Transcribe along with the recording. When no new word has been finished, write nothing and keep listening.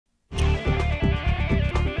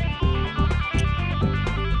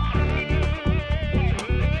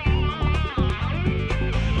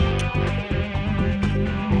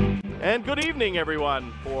And good evening,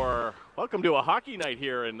 everyone, welcome to a hockey night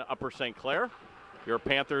here in Upper St. Clair. Your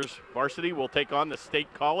Panthers varsity will take on the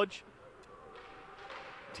State College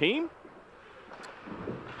team.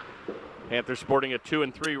 Panthers sporting a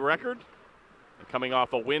 2-3 record, coming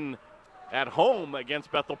off a win at home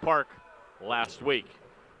against Bethel Park last week.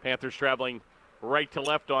 Panthers traveling right to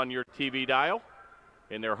left on your TV dial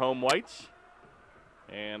in their home whites.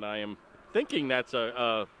 And I am thinking that's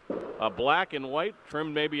a black and white,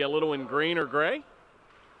 trimmed maybe a little in green or gray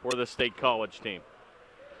for the State College team.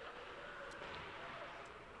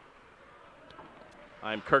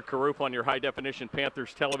 I'm Kirk Carruth on your high-definition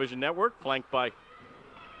Panthers television network, flanked by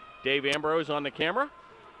Dave Ambrose on the camera.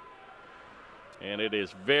 And it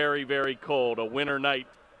is very, very cold, a winter night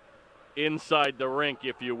inside the rink,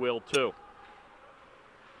 if you will, too.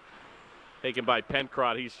 Taken by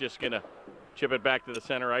Pencrott, he's just going to chip it back to the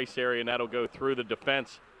center ice area, and that'll go through the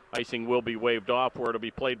defense. Icing will be waved off, where it'll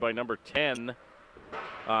be played by number 10,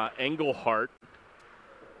 Engelhart.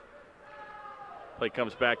 Play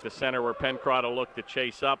comes back to center, where Pencrott will look to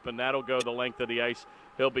chase up, and that'll go the length of the ice.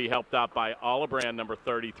 He'll be helped out by Olibrand, number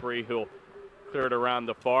 33, who'll clear it around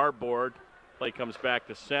the far board. Play comes back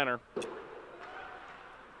to center. Going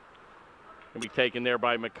to be taken there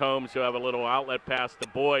by McCombs, who have a little outlet pass to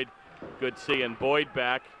Boyd. Good seeing Boyd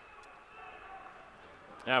back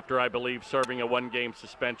after, I believe, serving a one-game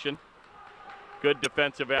suspension. Good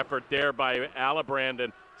defensive effort there by Alibrand,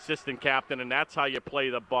 and assistant captain, and that's how you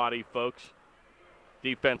play the body, folks.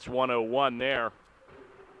 Defense 101 there.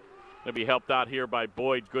 Going to be helped out here by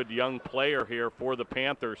Boyd, good young player here for the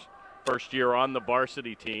Panthers. First year on the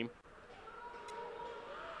varsity team.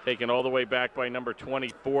 Taken all the way back by number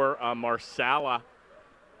 24, Marsala.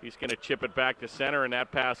 He's going to chip it back to center, and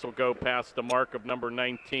that pass will go past the mark of number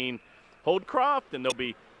 19, Holdcroft, and they'll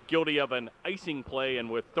be guilty of an icing play, and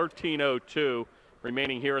with 13:02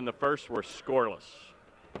 remaining here in the first, we're scoreless.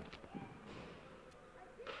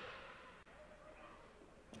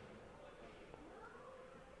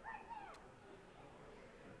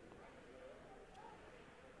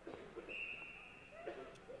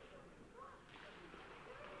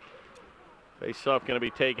 Face-off going to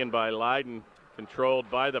be taken by Leiden,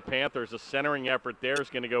 controlled by the Panthers. A centering effort there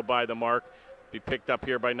is going to go by the mark. Be picked up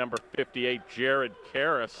here by number 58, Jared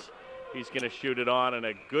Karras. He's going to shoot it on, and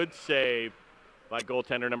a good save by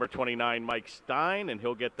goaltender number 29, Mike Stein, and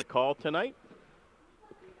he'll get the call tonight.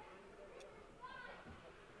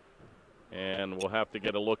 And we'll have to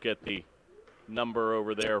get a look at the number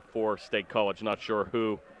over there for State College. Not sure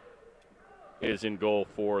who is in goal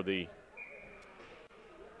for the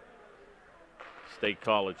State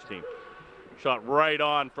College team. Shot right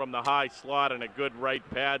on from the high slot, and a good right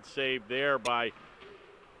pad save there by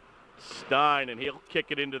Stein, and he'll kick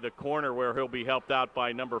it into the corner, where he'll be helped out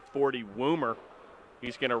by number 40, Woomer.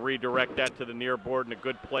 He's going to redirect that to the near board, and a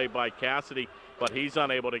good play by Cassidy, but he's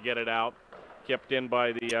unable to get it out. Kept in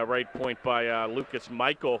by the right point by Lucas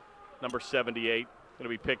Michael, number 78. Going to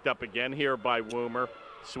be picked up again here by Woomer.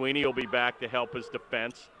 Sweeney will be back to help his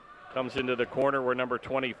defense. Comes into the corner where number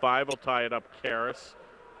 25 will tie it up, Karras.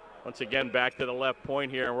 Once again, back to the left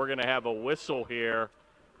point here, and we're going to have a whistle here.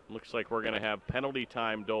 Looks like we're going to have penalty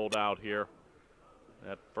time doled out here.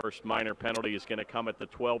 That first minor penalty is going to come at the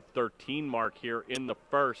 12:13 mark here in the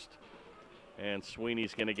first. And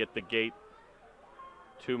Sweeney's going to get the gate.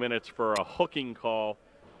 2 minutes for a hooking call.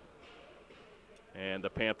 And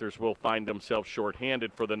the Panthers will find themselves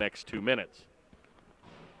shorthanded for the next 2 minutes.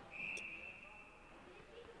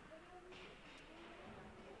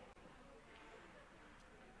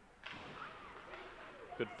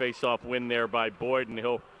 Good face-off win there by Boyd, and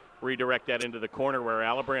he'll redirect that into the corner, where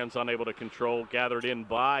Alibrand's unable to control. Gathered in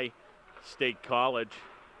by State College.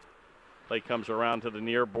 Play comes around to the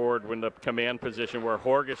near board when the command position, where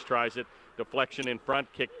Horgus tries it. Deflection in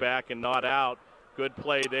front, kick back, and not out. Good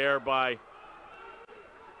play there by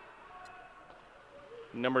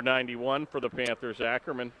number 91 for the Panthers,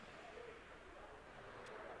 Ackerman.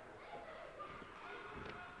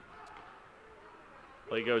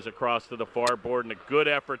 Play goes across to the far board, and a good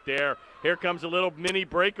effort there. Here comes a little mini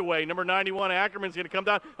breakaway. Number 91, Ackerman's going to come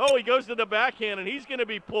down. Oh, he goes to the backhand, and he's going to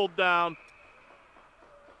be pulled down.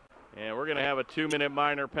 And we're going to have a 2-minute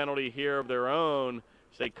minor penalty here of their own.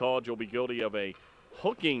 State College will be guilty of a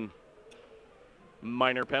hooking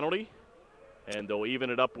minor penalty, and they'll even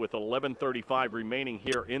it up with 11:35 remaining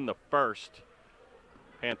here in the first.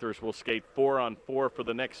 Panthers will skate 4-on-4 for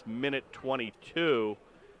the next minute 22.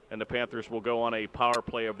 And the Panthers will go on a power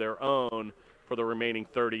play of their own for the remaining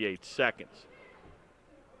 38 seconds.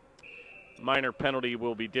 Minor penalty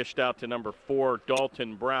will be dished out to number 4,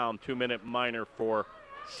 Dalton Brown, 2-minute minor for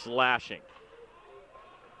slashing.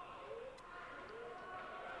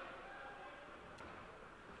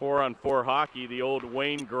 4-on-4 hockey, the old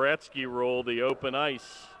Wayne Gretzky rule, the open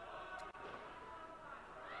ice.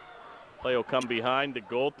 Play will come behind the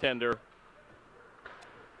goaltender.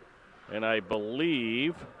 And I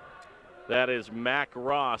believe that is Mac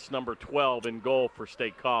Ross, number 12, in goal for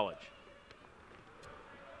State College.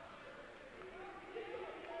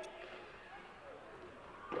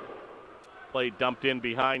 Play dumped in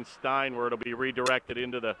behind Stein, where it'll be redirected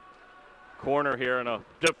into the corner here, and a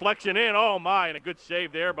deflection in. Oh my, and a good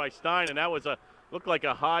save there by Stein, and that was looked like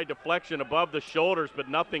a high deflection above the shoulders, but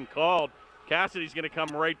nothing called. Cassidy's going to come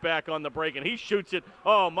right back on the break, and he shoots it.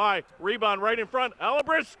 Oh my, rebound right in front.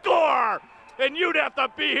 Alibrand score! And you'd have to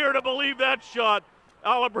be here to believe that shot.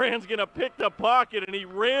 Alibrand's going to pick the pocket, and he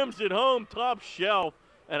rams it home top shelf,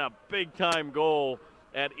 and a big-time goal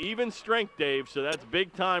at even strength, Dave. So that's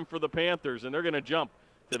big time for the Panthers, and they're going to jump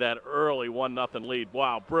to that early 1-0 lead.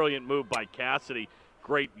 Wow, brilliant move by Cassidy.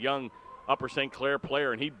 Great young Upper St. Clair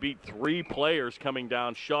player, and he beat 3 players coming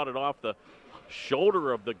down, shot it off the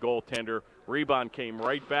shoulder of the goaltender. Rebound came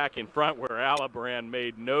right back in front, where Alibrand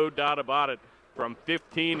made no doubt about it from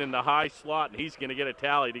 15 in the high slot, and he's going to get a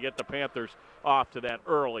tally to get the Panthers off to that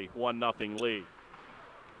early 1-0 lead.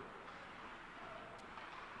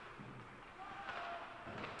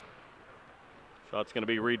 Shot's going to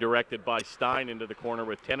be redirected by Stein into the corner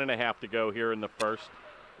with 10.5 to go here in the first.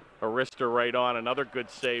 Arister right on, another good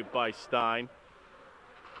save by Stein.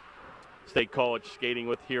 State College skating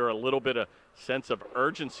with here a little bit of sense of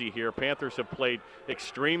urgency here. Panthers have played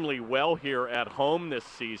extremely well here at home this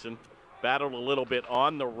season. Battled a little bit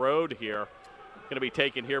on the road here. Going to be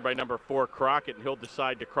taken here by number 4, Crockett, and he'll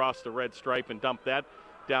decide to cross the red stripe and dump that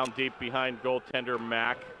down deep behind goaltender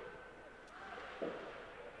Mac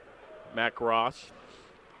Ross.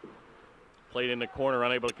 Played in the corner,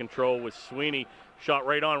 unable to control with Sweeney. Shot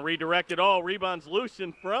right on, redirected. Oh, rebound's loose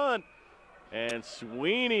in front. And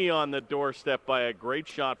Sweeney on the doorstep by a great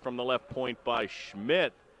shot from the left point by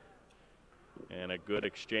Schmidt. And a good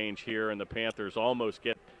exchange here, and the Panthers almost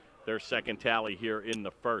get their second tally here in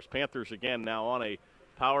the first. Panthers again now on a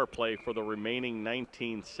power play for the remaining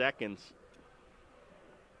 19 seconds.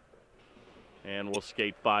 And we'll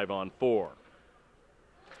skate 5-on-4.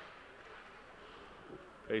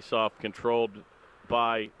 Face-off controlled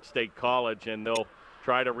by State College, and they'll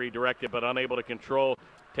try to redirect it, but unable to control.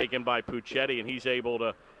 Taken by Puccetti, and he's able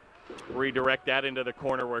to redirect that into the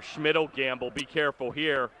corner where Schmidt will gamble. Be careful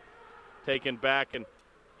here. Taken back, and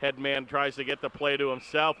Headman tries to get the play to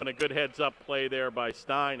himself, and a good heads-up play there by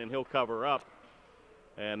Stein, and he'll cover up.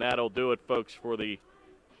 And that'll do it, folks, for the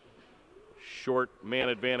short man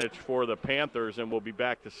advantage for the Panthers, and we'll be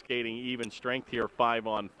back to skating even strength here,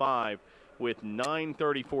 5-on-5, with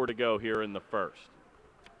 9:34 to go here in the first.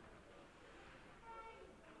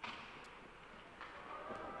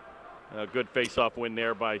 A good face-off win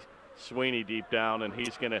there by Sweeney deep down, and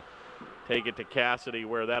he's going to take it to Cassidy,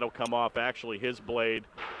 where that'll come off actually his blade,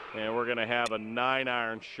 and we're going to have a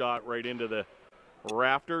 9-iron shot right into the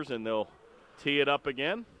rafters, and they'll tee it up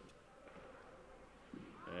again,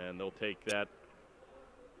 and they'll take that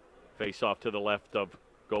face-off to the left of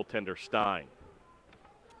goaltender Stein.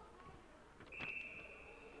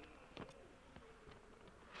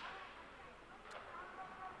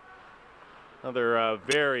 Another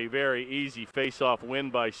very, very easy face-off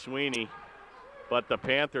win by Sweeney, but the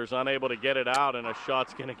Panthers unable to get it out, and a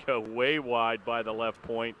shot's going to go way wide by the left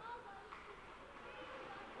point.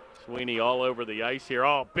 Sweeney all over the ice here.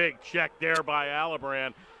 Oh, big check there by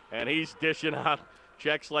Alibrand, and he's dishing out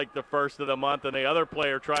checks like the first of the month, and the other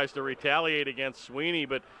player tries to retaliate against Sweeney,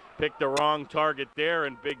 but picked the wrong target there,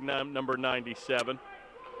 and big number 97.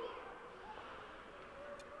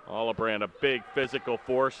 Alibrand, a big physical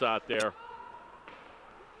force out there.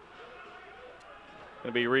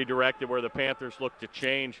 Going to be redirected where the Panthers look to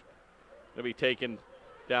change. Going to be taken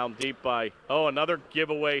down deep by, another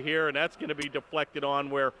giveaway here, and that's going to be deflected on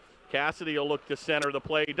where Cassidy will look to center the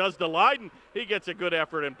play. He does the Leiden. He gets a good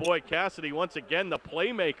effort, and boy, Cassidy once again the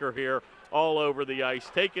playmaker here all over the ice.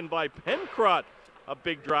 Taken by Pencrott. A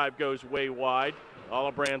big drive goes way wide.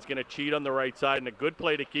 Alibrand's going to cheat on the right side, and a good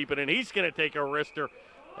play to keep it in. He's going to take a wrister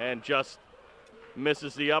and just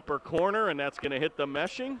misses the upper corner, and that's going to hit the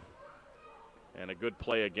meshing. And a good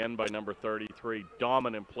play again by number 33.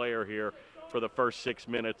 Dominant player here for the first 6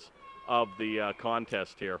 minutes of the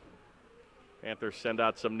contest here. Panthers send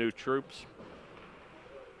out some new troops.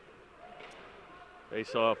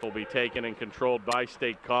 Face-off will be taken and controlled by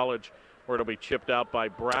State College, where it'll be chipped out by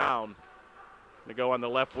Brown. Going to go on the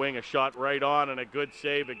left wing, a shot right on, and a good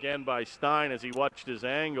save again by Stein as he watched his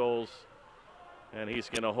angles. And he's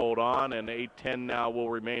going to hold on, and 8:10 now will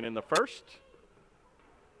remain in the first.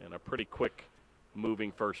 And a pretty quick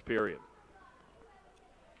moving first period.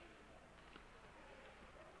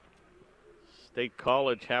 State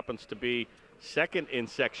College happens to be second in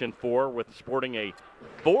Section 4 with sporting a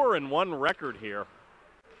 4-1 record here.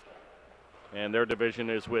 And their division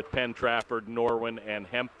is with Penn Trafford, Norwin, and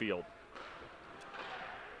Hempfield.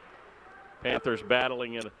 Panthers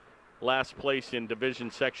battling in last place in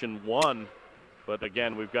Division Section 1. But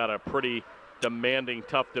again, we've got a pretty demanding,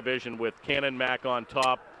 tough division with Cannon Mac on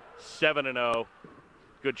top, 7-0.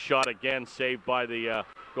 Good shot again, saved by the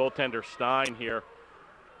goaltender Stein here.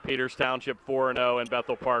 Peters Township 4-0, and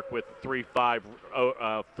Bethel Park with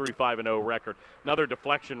 3-5-0 record. Another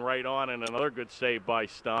deflection right on, and another good save by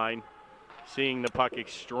Stein. Seeing the puck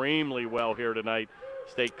extremely well here tonight.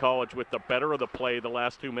 State College with the better of the play the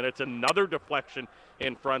last 2 minutes. Another deflection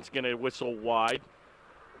in front's going to whistle wide.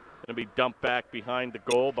 Going to be dumped back behind the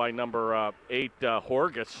goal by number 8,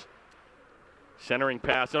 Horgus. Centering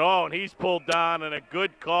pass, and he's pulled down, and a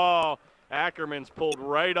good call. Ackerman's pulled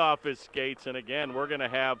right off his skates, and again, we're going to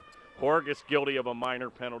have Horgus guilty of a minor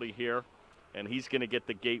penalty here, and he's going to get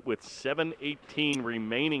the gate with 7:18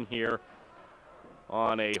 remaining here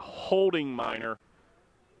on a holding minor,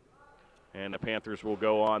 and the Panthers will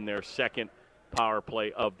go on their second power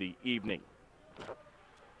play of the evening.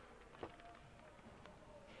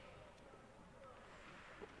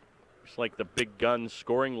 Just like the big guns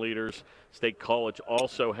scoring leaders, State College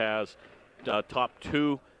also has top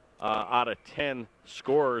 2 out of 10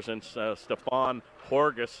 scorers, and Stefan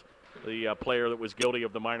Horgus, the player that was guilty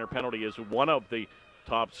of the minor penalty, is one of the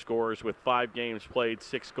top scorers with 5 games played,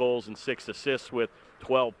 6 goals and 6 assists with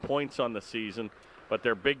 12 points on the season. But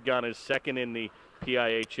their big gun is second in the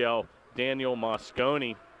PIHL, Daniel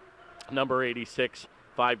Mosconi, number 86,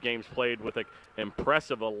 5 games played with an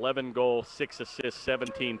impressive 11 goal, 6 assists,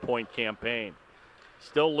 17-point campaign.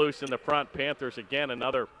 Still loose in the front. Panthers again,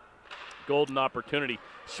 another golden opportunity.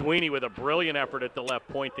 Sweeney with a brilliant effort at the left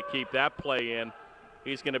point to keep that play in.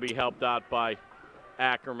 He's going to be helped out by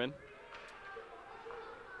Ackerman.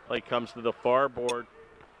 Play comes to the far board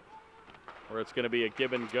where it's going to be a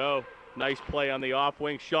give and go. Nice play on the off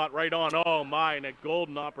wing, shot right on. Oh my, and a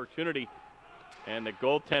golden opportunity. And the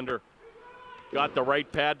goaltender got the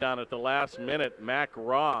right pad down at the last minute. Mac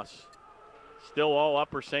Ross, still all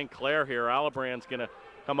Upper St. Clair here. Alibrand's going to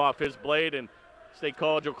come off his blade, and State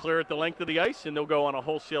College will clear it the length of the ice, and they'll go on a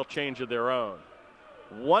wholesale change of their own.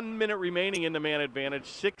 1 minute remaining in the man advantage,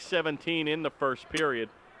 6:17 in the first period.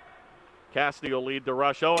 Cassidy will lead the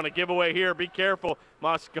rush. And a giveaway here. Be careful.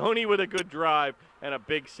 Mosconi with a good drive and a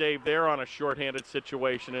big save there on a shorthanded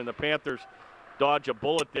situation. And the Panthers dodge a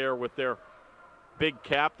bullet there with their big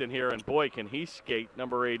captain here. And boy, can he skate.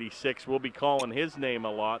 Number 86. We'll be calling his name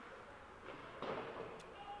a lot.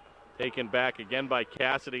 Taken back again by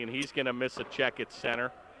Cassidy, and he's going to miss a check at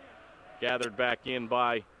center. Gathered back in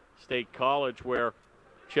by State College, where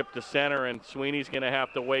chip to center, and Sweeney's going to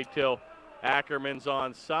have to wait till Ackerman's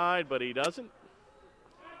on side, but he doesn't.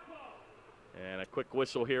 And a quick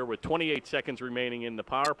whistle here with 28 seconds remaining in the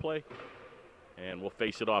power play. And we'll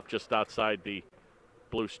face it off just outside the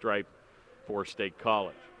blue stripe for State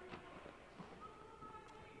College.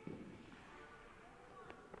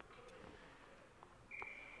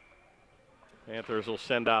 Panthers will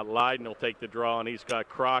send out Leyden. He'll take the draw, and he's got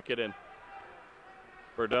Crockett and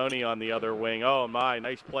Berdoni on the other wing. Oh, my,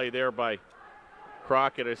 nice play there by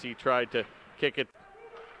Crockett as he tried to kick it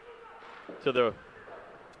to the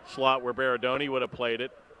slot where Berdoni would have played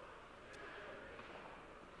it.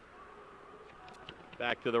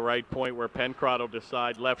 Back to the right point where Pencrod will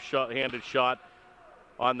decide. Left-handed shot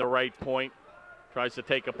on the right point. Tries to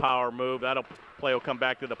take a power move. That'll play will come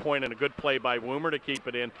back to the point, and a good play by Woomer to keep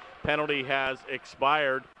it in. Penalty has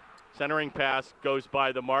expired. Centering pass goes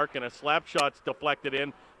by the mark, and a slap shot's deflected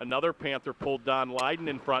in. Another Panther pulled down. Leyden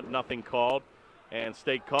in front, nothing called. And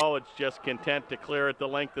State College just content to clear it the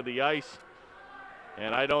length of the ice.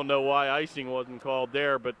 And I don't know why icing wasn't called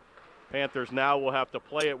there, but Panthers now will have to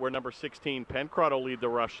play it where number 16, Pencrod, will lead the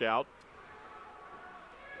rush out.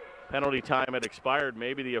 Penalty time had expired.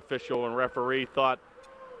 Maybe the official and referee thought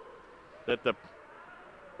that the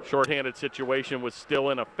shorthanded situation was still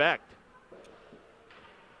in effect.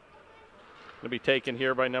 Going to be taken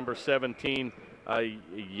here by number 17,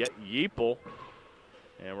 Yeeple.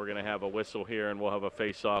 And we're going to have a whistle here, and we'll have a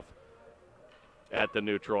face-off at the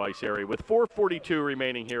neutral ice area with 4:42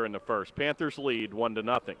 remaining here in the first. Panthers lead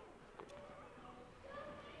 1-0.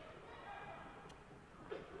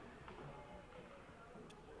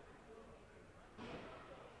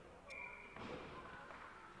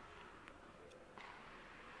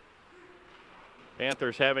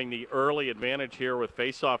 Panthers having the early advantage here with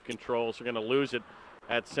face-off controls. They're going to lose it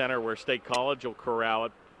at center where State College will corral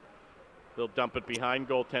it. They'll dump it behind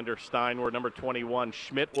goaltender Stein, where number 21,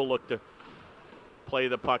 Schmidt, will look to play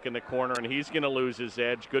the puck in the corner, and he's going to lose his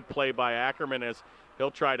edge. Good play by Ackerman as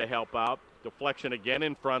he'll try to help out. Deflection again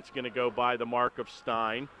in front's going to go by the mark of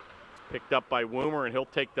Stein. Picked up by Woomer, and he'll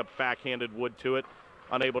take the backhanded wood to it.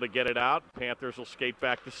 Unable to get it out. Panthers will skate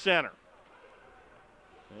back to center.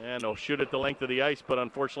 And they'll shoot at the length of the ice, but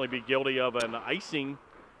unfortunately be guilty of an icing.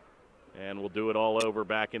 And we'll do it all over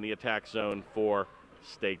back in the attack zone for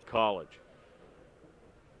State College.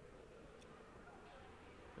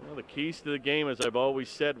 Well, the keys to the game, as I've always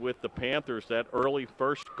said with the Panthers, that early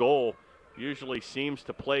first goal usually seems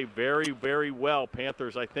to play very, very well.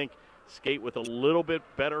 Panthers, I think, skate with a little bit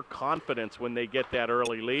better confidence when they get that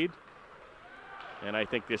early lead. And I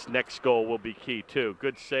think this next goal will be key, too.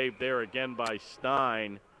 Good save there again by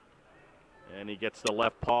Stein. And he gets the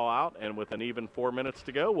left paw out, and with an even 4 minutes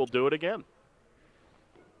to go, we'll do it again.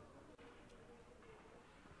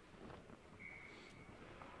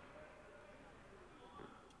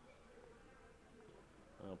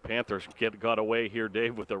 Panthers got away here,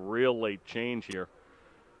 Dave, with a real late change here.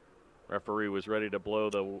 Referee was ready to blow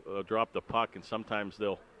drop the puck, and sometimes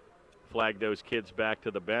they'll flag those kids back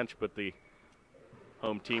to the bench, but the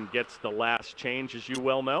home team gets the last change, as you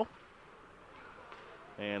well know.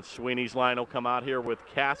 And Sweeney's line will come out here with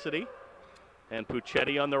Cassidy and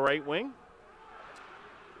Puccetti on the right wing.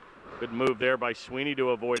 Good move there by Sweeney to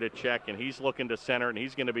avoid a check, and he's looking to center, and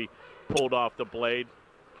he's going to be pulled off the blade.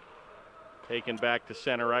 Taken back to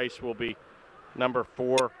center ice will be number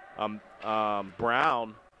 4,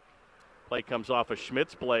 Brown. Play comes off of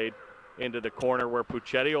Schmidt's blade into the corner where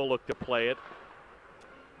Puccetti will look to play it.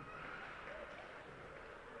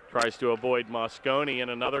 Tries to avoid Mosconi,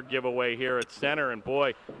 and another giveaway here at center. And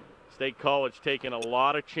boy, State College taking a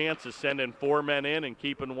lot of chances, sending 4 men in and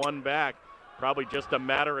keeping 1 back. Probably just a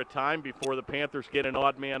matter of time before the Panthers get an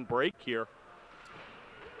odd man break here.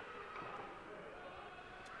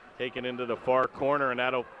 Taken into the far corner, and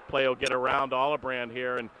that'll play will get around Olibrand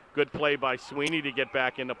here. And good play by Sweeney to get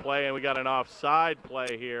back into play. And we got an offside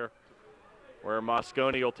play here where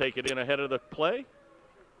Mosconi will take it in ahead of the play.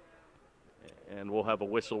 And we'll have a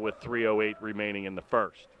whistle with 3:08 remaining in the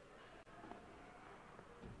first.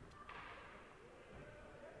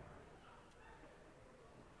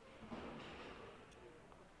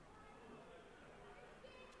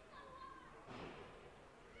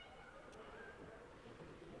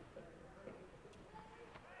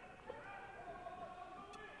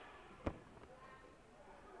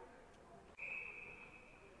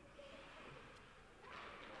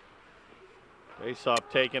 Faceoff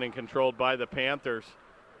taken and controlled by the Panthers.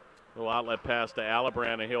 Little outlet pass to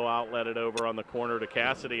Alibrand, and he'll outlet it over on the corner to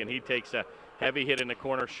Cassidy, and he takes a heavy hit in the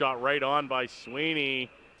corner, shot right on by Sweeney,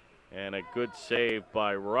 and a good save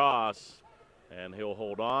by Ross, and he'll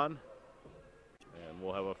hold on, and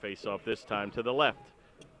we'll have a faceoff this time to the left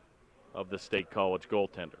of the State College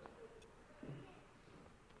goaltender.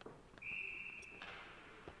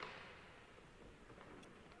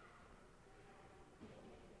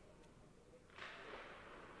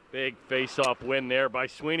 Big face-off win there by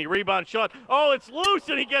Sweeney. Rebound shot. Oh, it's loose,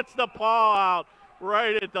 and he gets the paw out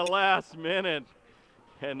right at the last minute.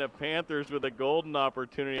 And the Panthers with a golden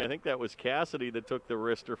opportunity. I think that was Cassidy that took the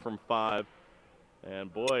wrister from 5.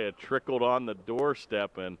 And, boy, it trickled on the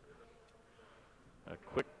doorstep. And a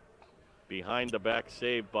quick behind-the-back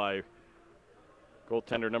save by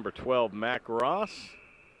goaltender number 12, Mac Ross.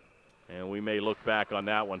 And we may look back on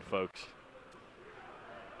that one, folks.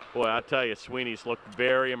 Boy, I tell you, Sweeney's looked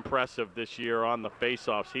very impressive this year on the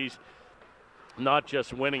faceoffs. He's not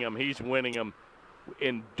just winning them, he's winning them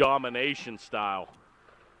in domination style.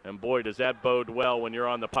 And boy, does that bode well when you're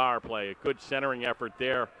on the power play. A good centering effort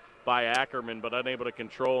there by Ackerman, but unable to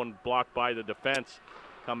control and blocked by the defense.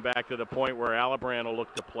 Come back to the point where Alibrand will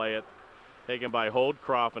look to play it. Taken by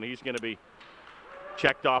Holdcroft, and he's going to be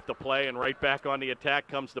checked off the play, and right back on the attack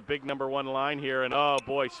comes the big number 1 line here. And oh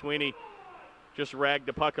boy, Sweeney just ragged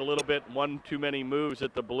the puck a little bit, 1 too many moves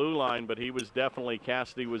at the blue line, but he was definitely,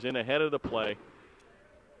 Cassidy was in ahead of the play.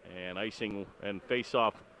 And icing and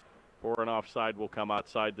face-off for an offside will come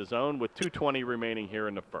outside the zone with 2:20 remaining here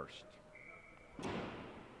in the first.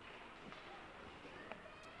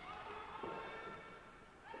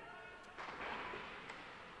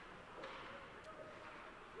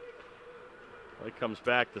 It comes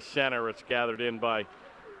back to center. It's gathered in by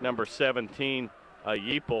number 17,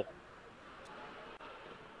 Yeeple.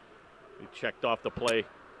 He checked off the play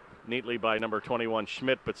neatly by number 21,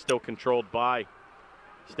 Schmidt, but still controlled by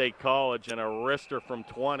State College, and a wrister from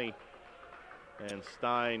 20. And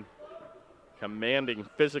Stein, commanding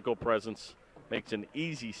physical presence, makes an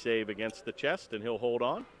easy save against the chest, and he'll hold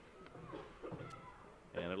on.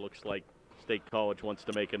 And it looks like State College wants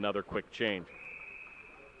to make another quick change.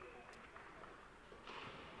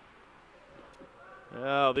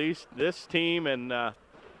 Well, this team and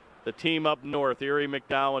the team up north, Erie,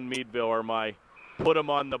 McDowell, Meadville, are my put them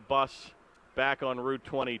on the bus back on Route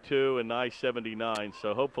 22 and I-79.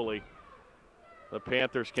 So hopefully the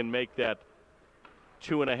Panthers can make that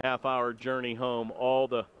 2.5-hour journey home all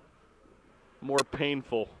the more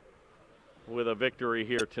painful with a victory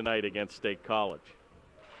here tonight against State College.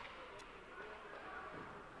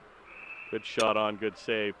 Good shot on, good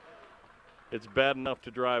save. It's bad enough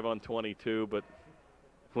to drive on 22, but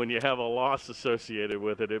when you have a loss associated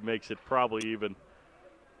with it, it makes it probably even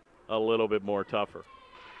a little bit more tougher.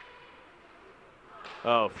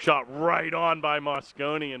 Oh, shot right on by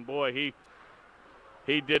Mosconi, and boy,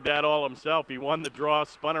 he did that all himself. He won the draw,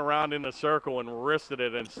 spun around in the circle, and wristed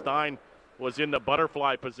it, and Stein was in the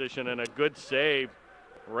butterfly position, and a good save.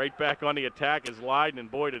 Right back on the attack is Leiden, and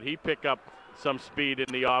boy, did he pick up some speed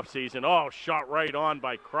in the offseason. Oh, shot right on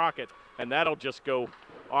by Crockett, and that'll just go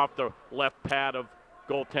off the left pad of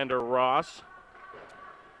goaltender Ross.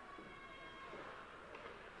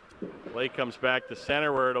 Play comes back to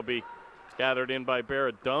center where it'll be gathered in by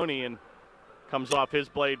Baradoni and comes off his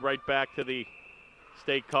blade right back to the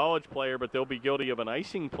State College player, but they'll be guilty of an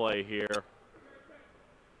icing play here.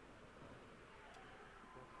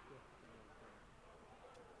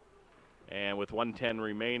 And with 1:10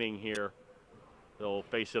 remaining here, they'll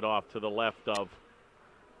face it off to the left of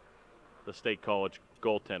the State College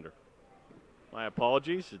goaltender. My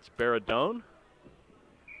apologies, it's Baradone,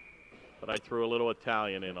 but I threw a little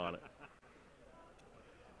Italian in on it.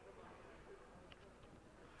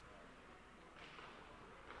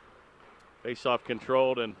 Face-off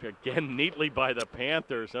controlled, and again neatly by the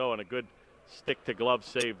Panthers. Oh, and a good stick-to-glove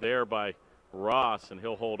save there by Ross, and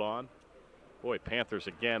he'll hold on. Boy, Panthers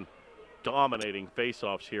again dominating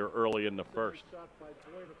face-offs here early in the first.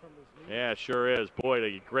 Yeah, sure is. Boyd,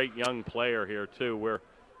 a great young player here, too. We're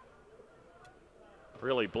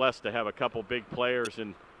really blessed to have a couple big players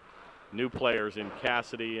and new players in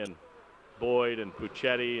Cassidy and Boyd and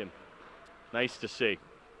Puccetti, and nice to see.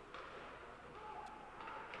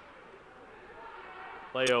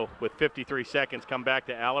 Leo with 53 seconds come back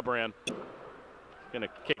to Alibrand. Going to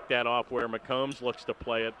kick that off where McCombs looks to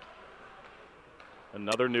play it.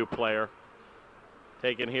 Another new player.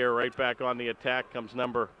 Taken here right back on the attack comes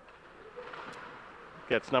number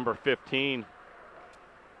 15,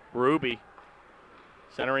 Ruby.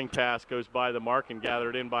 Centering pass goes by the mark and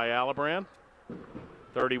gathered in by Alibrand.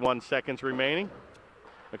 31 seconds remaining.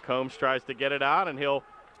 McCombs tries to get it out, and he'll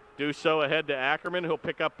do so ahead to Ackerman. He'll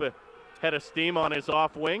pick up a head of steam on his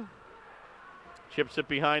off wing. Chips it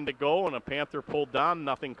behind the goal, and a Panther pulled down,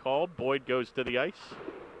 nothing called. Boyd goes to the ice.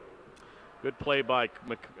 Good play by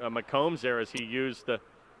McCombs there as he used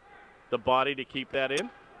the body to keep that in.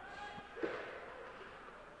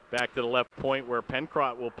 Back to the left point where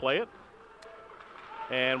Pencrott will play it.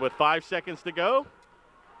 And with 5 seconds to go,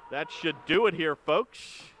 that should do it here,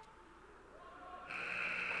 folks.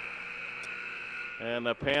 And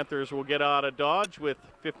the Panthers will get out of Dodge with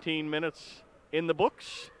 15 minutes in the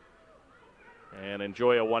books and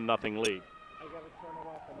enjoy a 1-0 lead.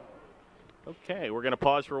 Okay, we're going to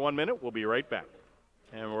pause for 1 minute. We'll be right back.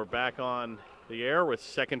 And we're back on the air with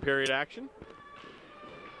second period action.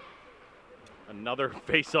 Another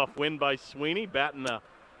face-off win by Sweeney, batting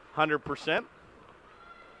 100%.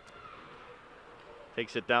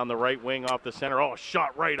 Takes it down the right wing off the center. Oh,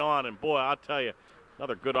 shot right on, and boy, I'll tell you,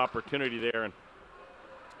 another good opportunity there. And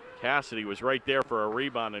Cassidy was right there for a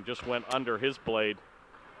rebound and just went under his blade.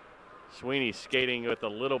 Sweeney skating with a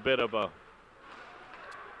little bit of a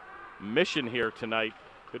mission here tonight.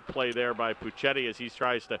 Good play there by Puccetti as he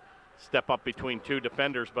tries to step up between two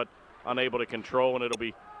defenders, but unable to control, and it'll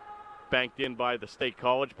be banked in by the State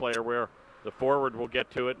College player where the forward will get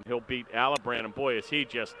to it, and he'll beat Alibrand. And boy, is he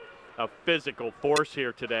just a physical force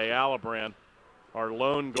here today, Alibrand, our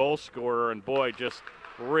lone goal scorer, and boy, just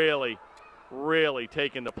really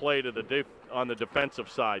taking the play to on the defensive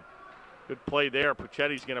side. Good play there.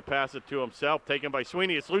 Puccetti's going to pass it to himself. Taken by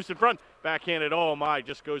Sweeney. It's loose in front. Backhanded. Oh, my.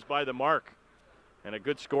 Just goes by the mark. And a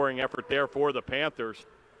good scoring effort there for the Panthers.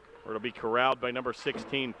 Or it'll be corralled by number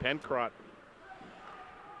 16, Pencrott.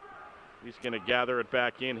 He's going to gather it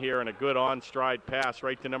back in here. And a good on-stride pass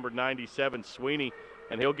right to number 97, Sweeney.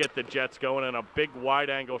 And he'll get the Jets going. And a big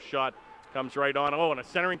wide-angle shot comes right on. Oh, and a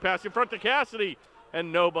centering pass in front to Cassidy.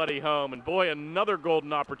 And nobody home. And boy, another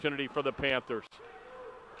golden opportunity for the Panthers.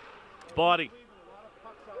 Body.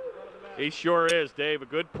 He sure is, Dave. A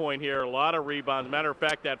good point here. A lot of rebounds. Matter of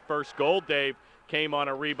fact, that first goal, Dave, came on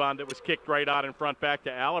a rebound that was kicked right out in front back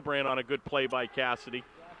to Alibrand on a good play by Cassidy.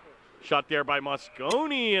 Shot there by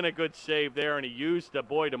Mosconi and a good save there, and he used, to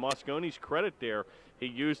Mosconi's credit there, he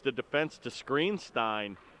used the defense to screen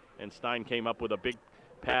Stein, and Stein came up with a big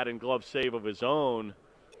pad and glove save of his own.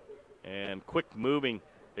 And quick moving,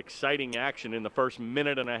 exciting action in the first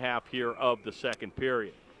minute and a half here of the second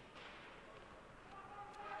period.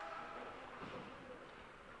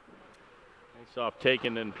 Face-off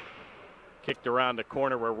taken and kicked around the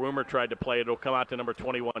corner where Rumor tried to play it. It'll come out to number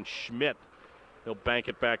 21, Schmidt. He'll bank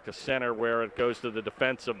it back to center where it goes to the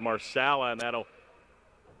defense of Marsala, and that'll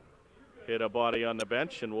hit a body on the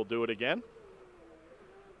bench, and we'll do it again.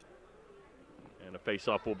 And a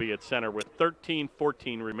face-off will be at center with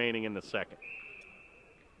 13-14 remaining in the second.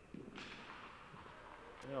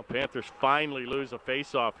 Well, Panthers finally lose a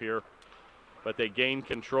face-off here, but they gain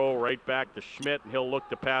control right back to Schmidt, and he'll look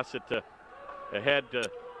to pass it ahead to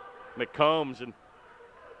McCombs, and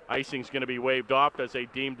icing's going to be waved off as they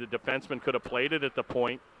deemed the defenseman could have played it at the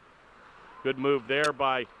point. Good move there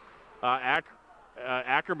by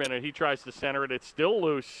Ackerman, and he tries to center it. It's still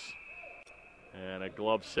loose. And a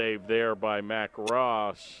glove save there by Mac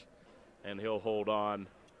Ross, and he'll hold on,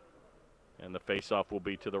 and the faceoff will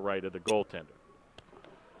be to the right of the goaltender.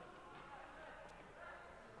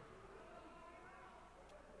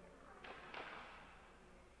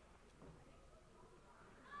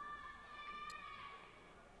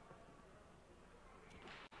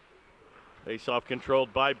 Faceoff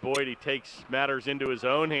controlled by Boyd. He takes matters into his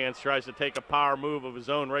own hands, tries to take a power move of his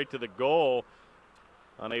own right to the goal.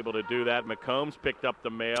 Unable to do that. McCombs picked up the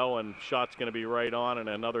mail, and shot's going to be right on, and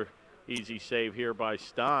another easy save here by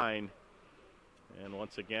Stein. And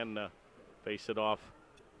once again, face it off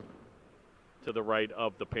to the right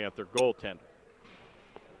of the Panther goaltender.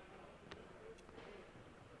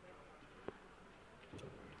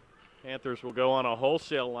 Panthers will go on a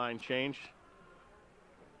wholesale line change,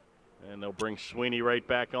 and they'll bring Sweeney right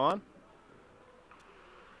back on.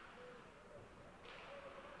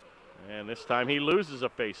 And this time he loses a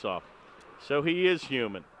faceoff. So he is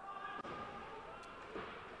human.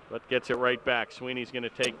 But gets it right back. Sweeney's going to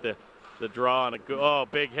take the draw on a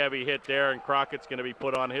big heavy hit there, and Crockett's going to be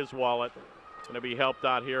put on his wallet. Going to be helped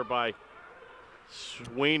out here by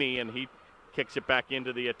Sweeney, and he kicks it back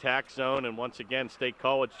into the attack zone. And once again, State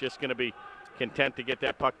College just going to be content to get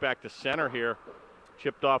that puck back to center here.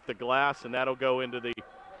 Chipped off the glass, and that'll go into the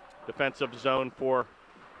defensive zone for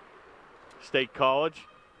State College.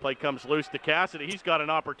 Play comes loose to Cassidy. He's got an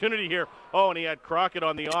opportunity here. Oh, and he had Crockett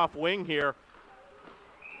on the off wing here.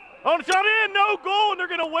 Oh, and it's not in, no goal, and they're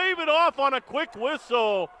going to wave it off on a quick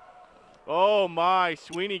whistle. Oh, my.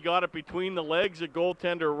 Sweeney got it between the legs of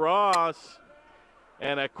goaltender Ross,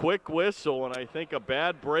 and a quick whistle, and I think a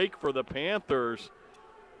bad break for the Panthers.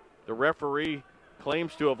 The referee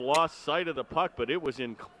claims to have lost sight of the puck, but it was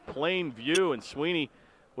in plain view, and Sweeney,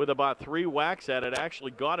 with about 3 whacks at it,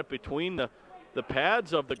 actually got it between the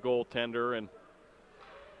pads of the goaltender, and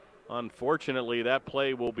unfortunately that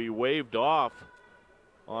play will be waved off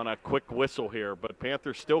on a quick whistle here. But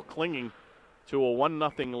Panthers still clinging to a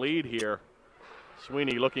 1-0 lead here.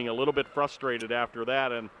 Sweeney looking a little bit frustrated after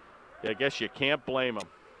that, and I guess you can't blame him.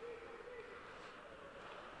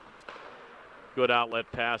 Good outlet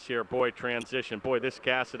pass here. Boy, transition. Boy, this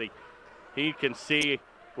Cassidy, he can see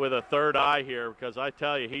with a third eye here, because I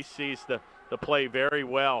tell you, he sees the play very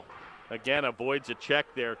well. Again, avoids a check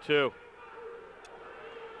there, too.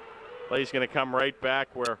 Play's going to come right back.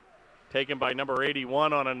 We're taken by number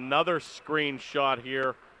 81 on another screen shot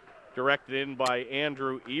here, directed in by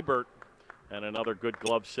Andrew Ebert. And another good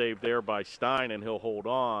glove save there by Stein, and he'll hold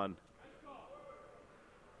on.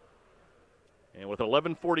 And with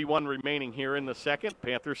 11:41 remaining here in the second,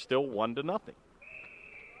 Panthers still 1-0.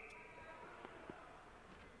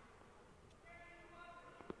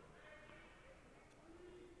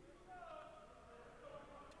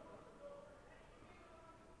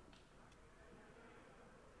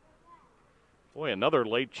 Boy, another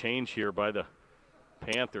late change here by the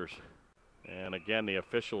Panthers. And again, the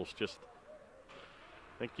officials just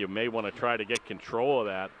think you may want to try to get control of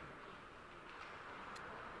that.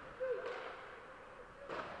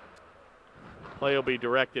 Play will be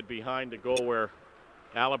directed behind the goal where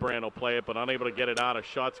Alibrand will play it, but unable to get it out. A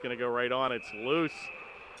shot's going to go right on. It's loose.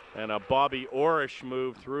 And a Bobby Orish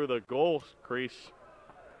move through the goal crease.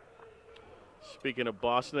 Speaking of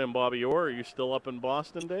Boston and Bobby Orr, are you still up in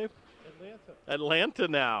Boston, Dave? Atlanta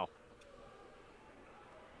now.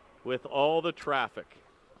 With all the traffic.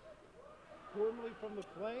 Formerly from the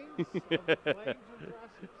Flames, of the Flames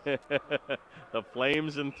and Thrashers. The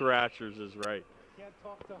Flames and Thrashers is right.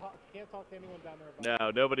 Can't talk to anyone down there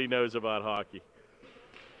about No, nobody knows about hockey.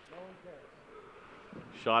 No one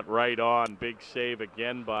cares. Shot right on. Big save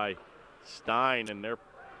again by Stein, and they're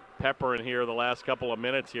peppering here the last couple of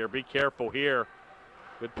minutes here. Be careful here.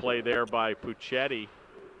 Good play there by Puccetti.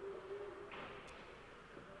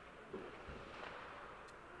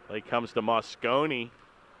 Play comes to Mosconi.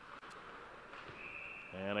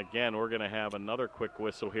 And again, we're going to have another quick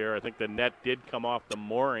whistle here. I think the net did come off the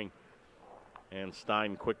mooring. And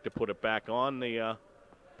Stein quick to put it back on the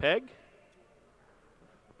peg.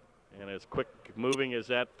 And as quick moving as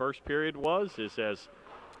that first period was, is as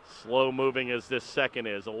slow moving as this second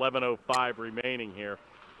is. 11:05 remaining here.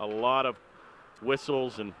 A lot of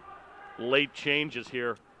whistles and late changes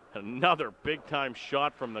here. Another big time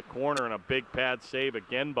shot from the corner and a big pad save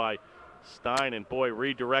again by Stein, and boy,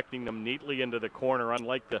 redirecting them neatly into the corner,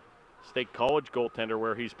 unlike the State College goaltender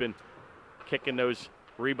where he's been kicking those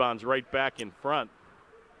rebounds right back in front.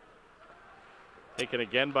 Taken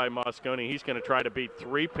again by Mosconi. He's going to try to beat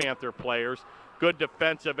three Panther players. Good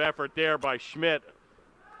defensive effort there by Schmidt,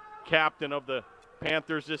 captain of the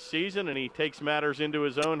Panthers this season, and he takes matters into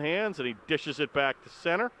his own hands and he dishes it back to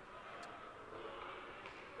center.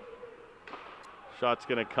 Shot's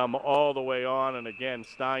going to come all the way on, and again,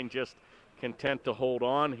 Stein just content to hold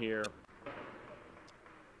on here.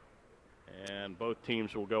 And both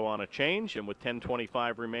teams will go on a change, and with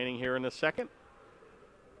 10:25 remaining here in the second,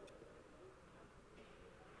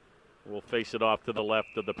 we'll face it off to the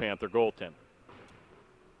left of the Panther goaltender.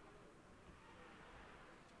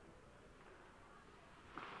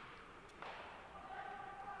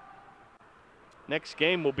 Next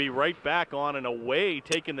game will be right back on and away.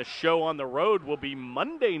 Taking the show on the road will be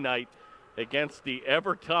Monday night against the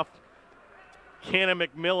ever-tough Cannon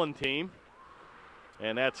McMillan team.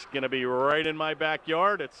 And that's going to be right in my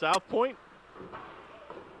backyard at South Point.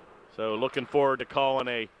 So looking forward to calling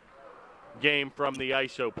a game from the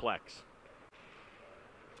Isoplex.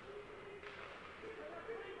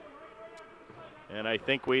 And I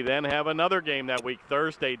think we then have another game that week,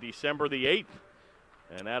 Thursday, December the 8th.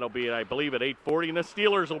 And that'll be, I believe, at 8:40, and the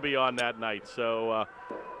Steelers will be on that night. So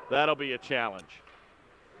that'll be a challenge.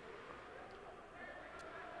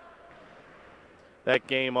 That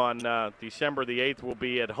game on December the 8th will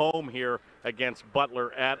be at home here against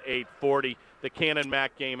Butler at 8:40. The Cannon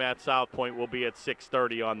Mac game at South Point will be at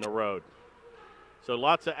 6:30 on the road. So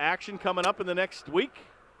lots of action coming up in the next week.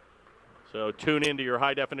 So tune into your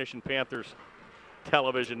High Definition Panthers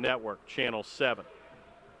television network, Channel 7.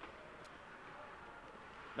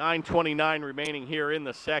 9:29 remaining here in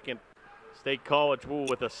the second. State College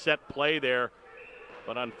with a set play there,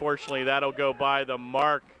 but unfortunately that'll go by the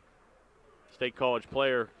mark. State College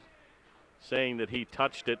player saying that he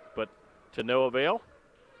touched it, but to no avail.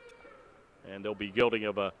 And they'll be guilty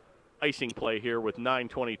of a icing play here with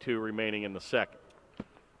 9:22 remaining in the second.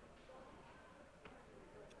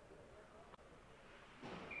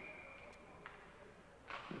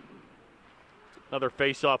 Another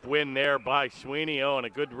face-off win there by Sweeney. Oh, and a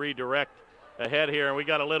good redirect ahead here. And we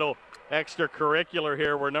got a little extracurricular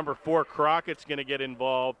here where number 4 Crockett's going to get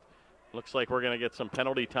involved. Looks like we're going to get some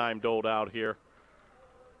penalty time doled out here.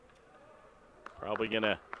 Probably going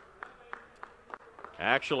to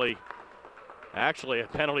actually a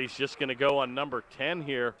penalty's just going to go on number 10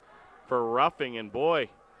 here for roughing. And boy,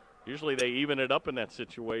 usually they even it up in that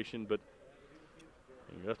situation, but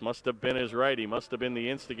that must have been his right. He must have been the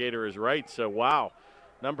instigator his right. So, wow,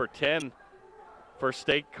 number 10 for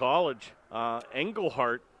State College,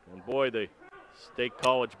 Engelhardt. And boy, the State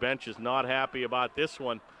College bench is not happy about this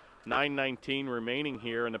one. 9:19 remaining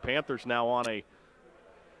here, and the Panthers now on a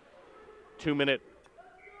 2-minute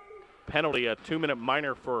penalty, a 2-minute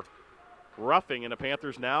minor for roughing, and the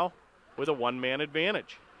Panthers now with a 1-man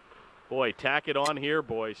advantage. Boy, tack it on here,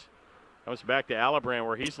 boys. Comes back to Alibrand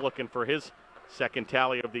where he's looking for his second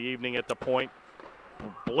tally of the evening at the point.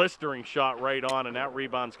 Blistering shot right on, and that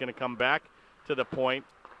rebound's going to come back to the point.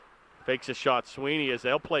 Fakes a shot Sweeney as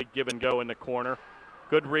they'll play give and go in the corner.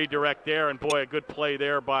 Good redirect there, and boy, a good play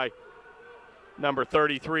there by number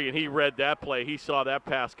 33, and he read that play. He saw that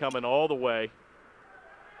pass coming all the way.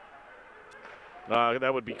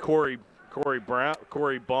 That would be Corey Bond.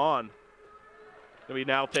 Going to be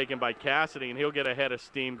now taken by Cassidy, and he'll get a head of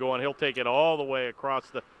steam going. He'll take it all the way across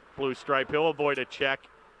the blue stripe. He'll avoid a check.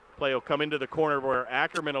 Play will come into the corner where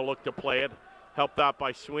Ackerman will look to play it. Helped out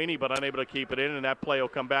by Sweeney, but unable to keep it in, and that play will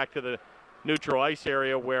come back to the neutral ice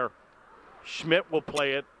area where Schmidt will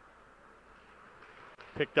play it.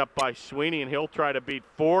 Picked up by Sweeney, and he'll try to beat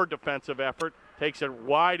 4 defensive effort. Takes it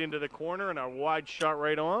wide into the corner and a wide shot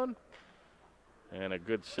right on. And a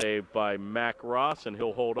good save by Mac Ross, and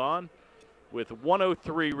he'll hold on with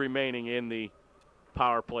 1:03 remaining in the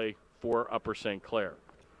power play for Upper St. Clair.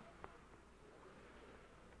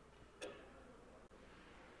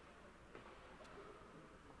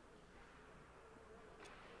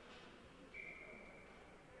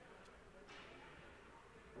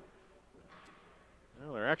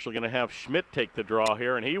 Well, they're actually going to have Schmidt take the draw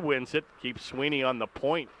here, and he wins it. Keeps Sweeney on the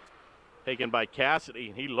point, taken by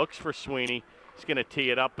Cassidy. He looks for Sweeney. He's going to tee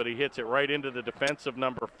it up, but he hits it right into the defensive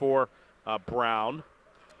number 4, Brown.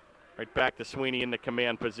 Right back to Sweeney in the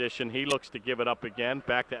command position. He looks to give it up again.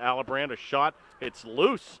 Back to Alibrand, a shot. It's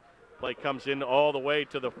loose. Play comes in all the way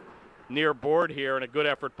to the near board here, and a good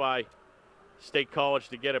effort by State College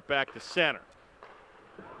to get it back to center.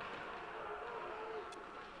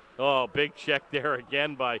 Oh, big check there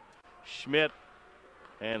again by Schmidt.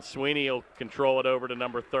 And Sweeney will control it over to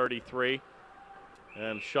number 33.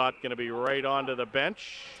 And shot going to be right onto the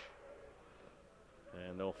bench.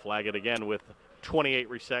 And they'll flag it again with 28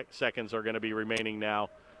 seconds are going to be remaining now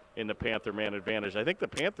in the Panther man advantage. I think the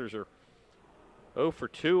Panthers are 0 for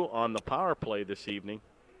 2 on the power play this evening.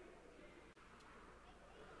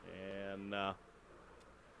 And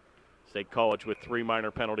State College with 3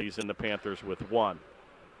 minor penalties and the Panthers with 1.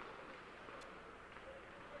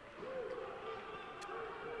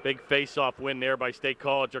 Big face-off win there by State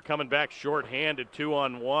College. They're coming back short-handed,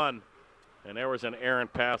 2-on-1. And there was an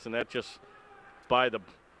errant pass, and that just by the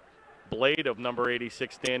blade of number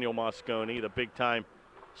 86, Daniel Mosconi, the big-time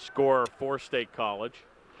scorer for State College.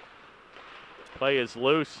 Play is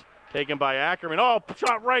loose, taken by Ackerman. Oh,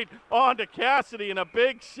 shot right on to Cassidy, and a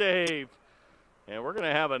big save. And we're going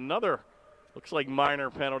to have another, looks like minor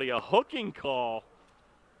penalty, a hooking call.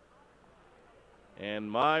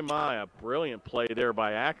 And my, a brilliant play there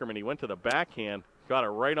by Ackerman. He went to the backhand, got it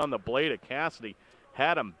right on the blade of Cassidy,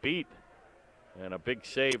 had him beat. And a big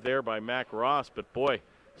save there by Mac Ross. But boy,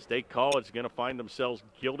 State College is going to find themselves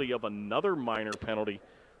guilty of another minor penalty.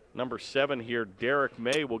 Number 7 here, Derek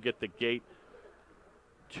May, will get the gate.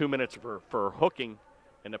 2 minutes for hooking.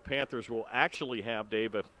 And the Panthers will actually have,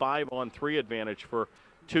 Dave, a 5-on-3 advantage for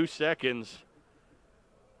 2 seconds.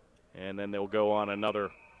 And then they'll go on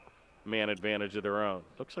another man advantage of their own.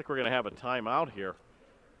 Looks like we're going to have a timeout here.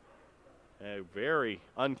 A very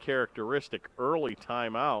uncharacteristic early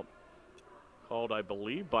timeout called, I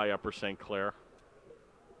believe, by Upper St. Clair.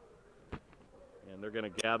 And they're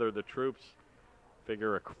going to gather the troops.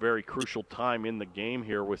 Figure a very crucial time in the game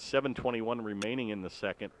here with 7:21 remaining in the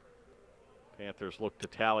second. Panthers look to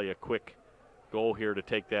tally a quick goal here to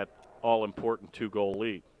take that all-important 2-goal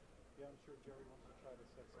lead.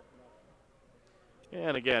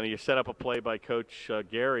 And again, you set up a play by Coach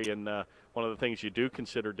Gary, and one of the things you do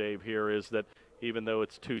consider, Dave, here is that even though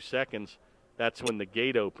it's 2 seconds, that's when the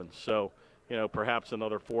gate opens. So, you know, perhaps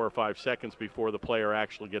another 4 or 5 seconds before the player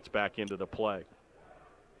actually gets back into the play.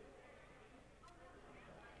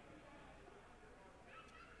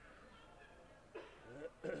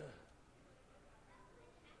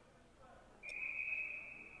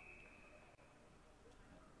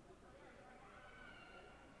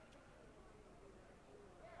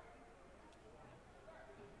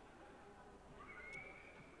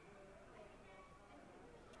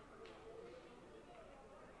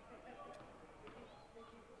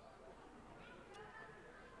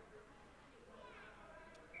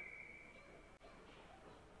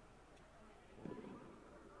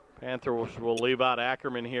 Panthers will leave out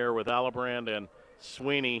Ackerman here with Alibrand and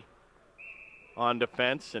Sweeney on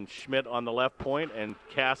defense, and Schmidt on the left point and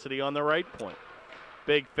Cassidy on the right point.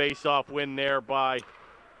 Big face-off win there by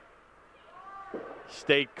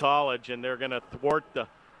State College, and they're going to thwart the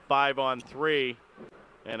 5-on-3,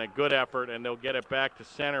 and a good effort, and they'll get it back to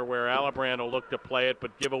center where Alibrand will look to play it,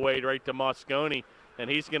 but give away right to Mosconi,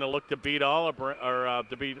 and he's going to look to beat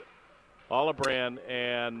Alibrand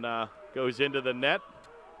and goes into the net.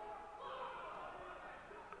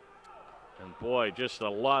 And boy, just a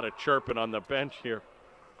lot of chirping on the bench here.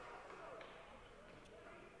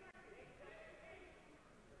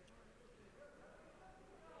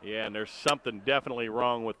 Yeah, and there's something definitely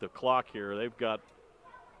wrong with the clock here. They've got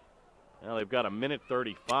a minute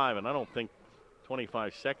 35, and I don't think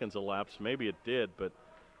 25 seconds elapsed. Maybe it did, but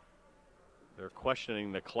they're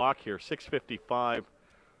questioning the clock here. 6:55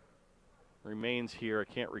 remains here.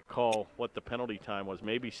 I can't recall what the penalty time was.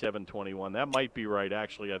 Maybe 7:21. That might be right,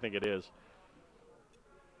 actually. I think it is.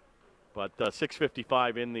 But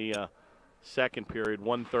 6:55 in the second period.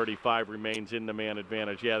 1:35 remains in the man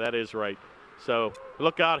advantage. Yeah, that is right. So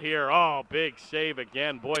look out here. Oh, big save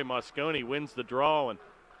again. Boy, Mosconi wins the draw and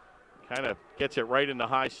Kind of gets it right in the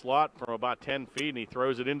high slot from about 10 feet, and he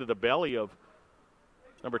throws it into the belly of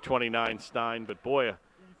number 29, Stein. But boy,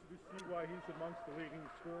 Easy to see why he's amongst the leading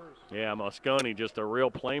scorers. yeah, Mosconi just a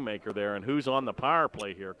real playmaker there. And who's on the power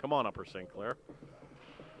play here? Come on, Upper St. Clair.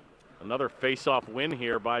 Another face-off win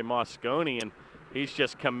here by Mosconi, and he's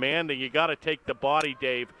just commanding. You got to take the body,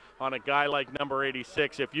 Dave, on a guy like number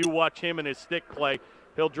 86. If you watch him and his stick play,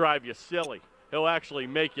 he'll drive you silly. He'll actually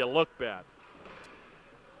make you look bad.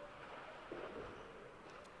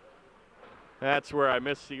 That's where I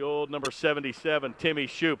miss the old number 77, Timmy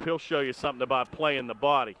Shoup. He'll show you something about playing the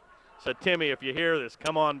body. So, Timmy, if you hear this,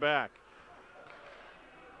 come on back.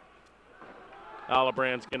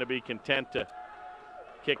 Alibrand's going to be content to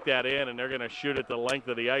kick that in, and they're going to shoot it the length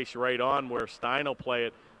of the ice right on where Stein will play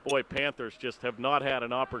it. Boy, Panthers just have not had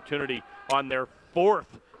an opportunity on their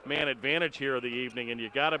fourth man advantage here of the evening, and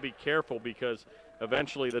you got to be careful because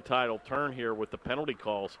eventually the tide will turn here with the penalty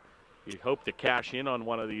calls. You hope to cash in on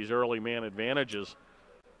one of these early man advantages,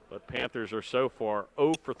 but Panthers are so far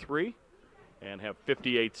 0 for 3 and have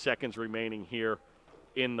 58 seconds remaining here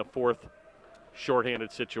in the fourth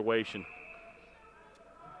shorthanded situation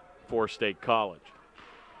for State College.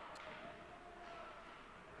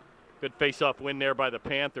 Good face-off win there by the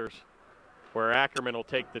Panthers, where Ackerman will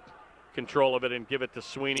take the control of it and give it to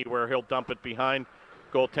Sweeney, where he'll dump it behind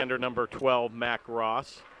goaltender number 12, Mac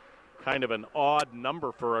Ross. Kind of an odd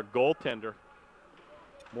number for a goaltender,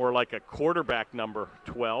 more like a quarterback number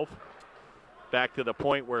 12. Back to the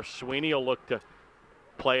point where Sweeney will look to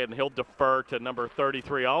play it, and he'll defer to number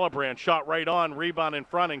 33, Alibrand. Shot right on, rebound in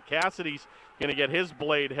front, and Cassidy's going to get his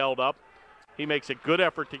blade held up. He makes a good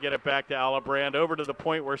effort to get it back to Alibrand, over to the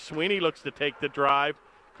point where Sweeney looks to take the drive.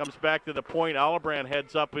 Comes back to the point. Alibrand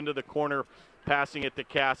heads up into the corner, passing it to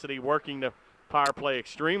Cassidy, working the power play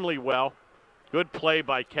extremely well. Good play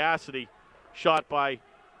by Cassidy. Shot by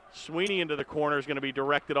Sweeney into the corner is going to be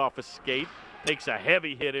directed off a skate. Takes a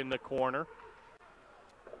heavy hit in the corner.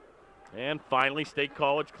 And finally, State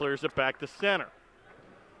College clears it back to center.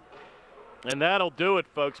 And that'll do it,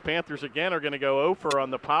 folks. Panthers again are going to go 0 for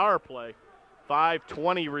on the power play.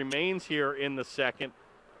 5:20 remains here in the second.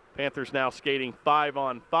 Panthers now skating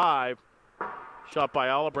 5-on-5. Shot by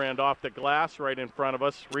Alibrand off the glass right in front of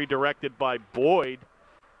us. Redirected by Boyd.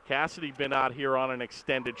 Cassidy been out here on an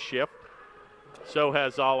extended shift. So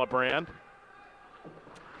has Alibrand.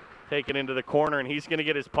 Taken into the corner, and he's going to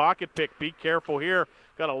get his pocket pick. Be careful here.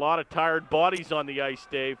 Got a lot of tired bodies on the ice,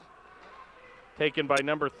 Dave. Taken by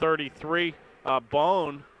number 33,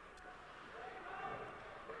 Bone.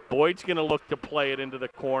 Boyd's going to look to play it into the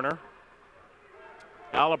corner.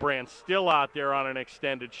 Alibrand still out there on an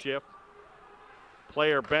extended shift.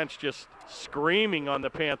 Player bench just screaming on the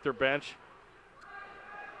Panther bench.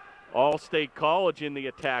 All State College in the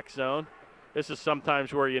attack zone. This is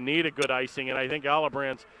sometimes where you need a good icing, and I think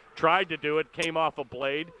Alibrand's tried to do it, came off a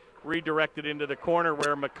blade, redirected into the corner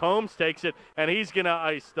where McCombs takes it, and he's going to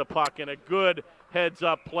ice the puck. And a good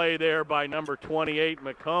heads-up play there by number 28,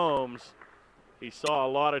 McCombs. He saw a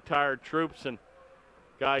lot of tired troops and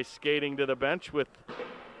guys skating to the bench with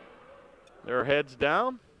their heads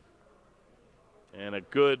down. And a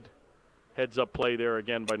good heads-up play there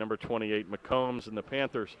again by number 28, McCombs, and the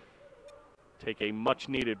Panthers take a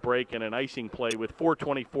much-needed break and an icing play with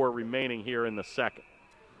 4:24 remaining here in the second.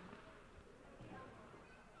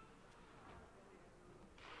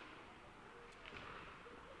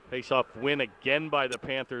 Face-off win again by the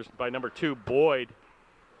Panthers by number 2, Boyd.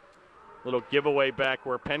 Little giveaway back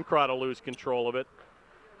where Pencrott will lose control of it.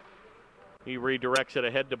 He redirects it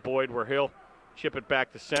ahead to Boyd, where he'll chip it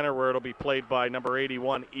back to center, where it'll be played by number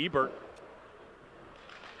 81, Ebert.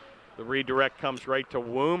 The redirect comes right to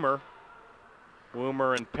Woomer.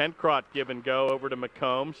 Woomer and Pencrott give and go over to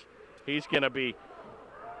McCombs. He's going to be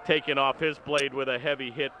taken off his blade with a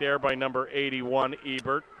heavy hit there by number 81,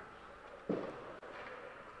 Ebert.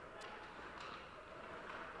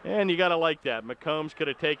 And you got to like that. McCombs could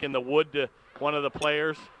have taken the wood to one of the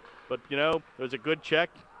players, but, you know, it was a good check.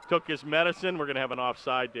 Took his medicine. We're going to have an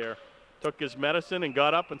offside there. Took his medicine and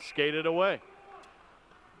got up and skated away.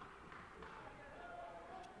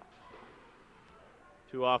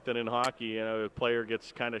 Too often in hockey, you know, a player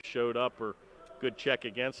gets kind of showed up or good check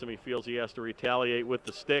against him. He feels he has to retaliate with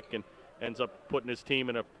the stick and ends up putting his team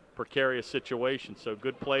in a precarious situation. So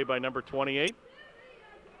good play by number 28.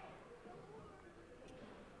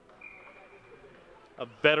 A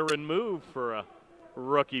veteran move for a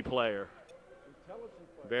rookie player.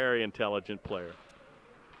 Very intelligent player.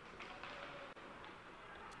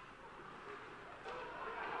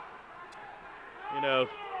 You know,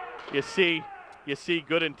 you see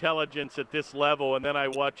good intelligence at this level, and then I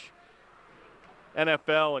watch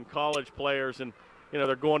NFL and college players, and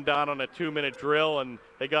they're going down on a 2-minute drill and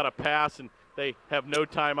they got a pass and they have no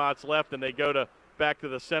timeouts left and they go back to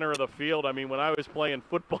the center of the field. I mean, when I was playing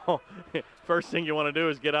football, first thing you want to do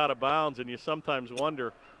is get out of bounds, and you sometimes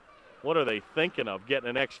wonder, what are they thinking of, getting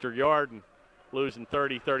an extra yard and losing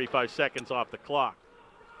 30, 35 seconds off the clock.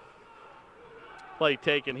 Play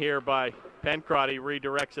taken here by Pencrott. He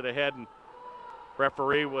redirects it ahead, and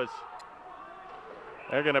referee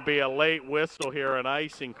they're going to be a late whistle here, an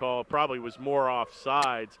icing call. Probably was more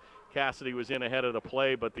offsides. Cassidy was in ahead of the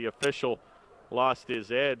play, but the official lost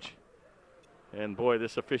his edge. And boy,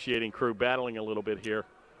 this officiating crew battling a little bit here.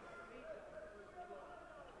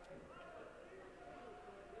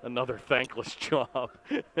 Another thankless job.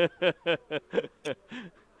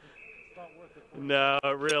 No,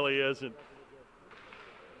 it really isn't.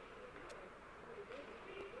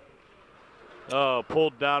 Oh,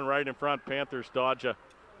 pulled down right in front. Panthers dodge a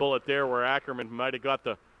bullet there where Ackerman might have got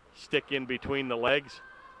the stick in between the legs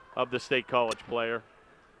of the State College player.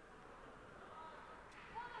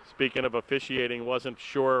 Speaking of officiating, wasn't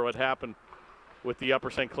sure what happened with the Upper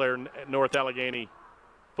St. Clair North Allegheny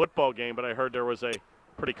football game, but I heard there was a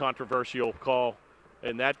pretty controversial call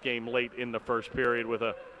in that game late in the first period with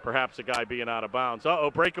perhaps a guy being out of bounds.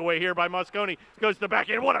 Breakaway here by Mosconi. Goes to the back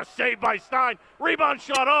end. What a save by Stein. Rebound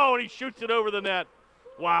shot. And he shoots it over the net.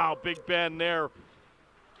 Wow, Big Ben there.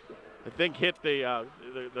 I think hit the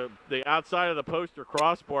outside of the post or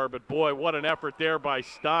crossbar, but boy, what an effort there by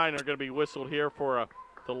Stein. They're going to be whistled here for a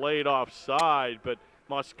delayed offside, but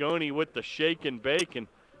Mosconi with the shake and bake, and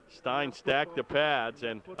Stein stacked the pads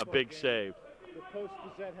and a big save. The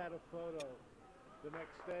Post-Gazette had a photo the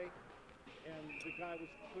next day, and the guy was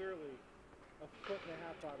clearly a foot and a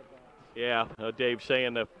half out of bounds. Yeah, Dave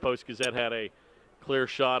saying the Post-Gazette had a clear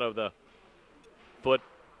shot of the foot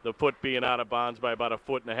being out of bounds by about a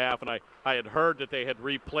foot and a half, and I had heard that they had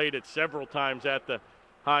replayed it several times at the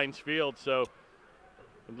Heinz Field, so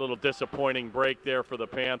a little disappointing break there for the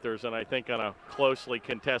Panthers, and I think on a closely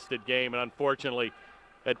contested game, and unfortunately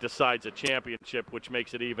it decides a championship, which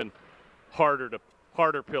makes it even harder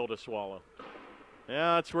pill to swallow.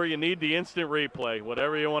 Yeah, that's where you need the instant replay.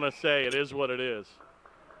 Whatever you want to say, it is what it is.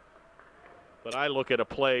 But I look at a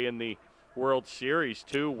play in the World Series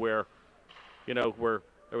too where there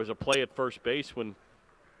was a play at first base when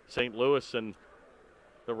St. Louis and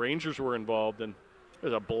the Rangers were involved, and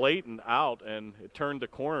there's a blatant out, and it turned the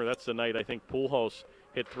corner. That's the night I think Pujols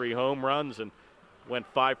hit 3 home runs and went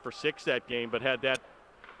 5 for 6 that game. But had that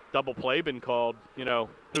double play been called,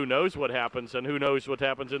 who knows what happens, and who knows what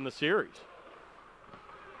happens in the series.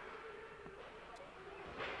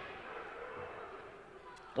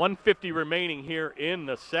 .150 remaining here in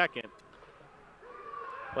the second.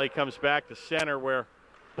 Play comes back to center where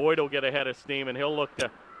Boyd will get ahead of steam, and he'll look to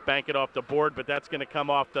bank it off the board, but that's going to come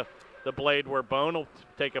off the blade where Bone will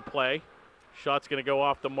take a play. Shot's going to go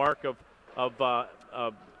off the mark of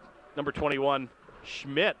number 21,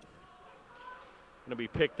 Schmidt. Going to be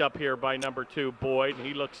picked up here by number 2, Boyd, and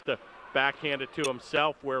he looks to backhand it to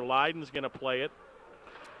himself where Lydon's going to play it.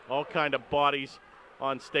 All kind of bodies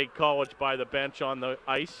on State College by the bench on the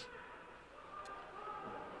ice.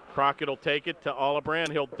 Crockett will take it to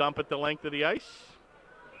Olibrand. He'll dump it the length of the ice.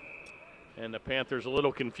 And the Panthers a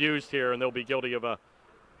little confused here, and they'll be guilty of a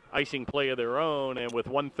icing play of their own. And with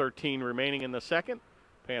 1:13 remaining in the second,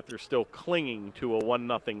 Panthers still clinging to a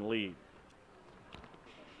 1-0 lead.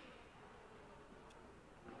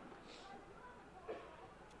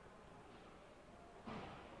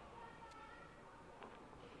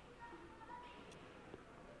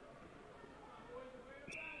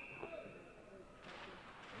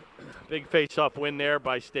 Big face-off win there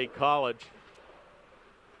by State College.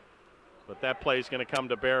 But that play is going to come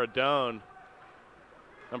to Baradone,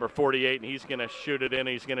 number 48, and he's going to shoot it in.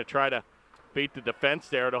 He's going to try to beat the defense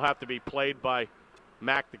there. It'll have to be played by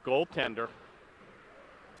Mack, the goaltender.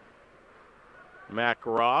 Mack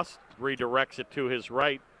Ross redirects it to his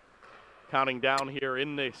right, counting down here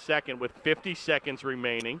in the second with 50 seconds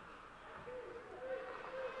remaining.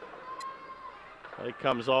 It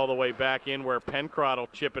comes all the way back in where Pencrott will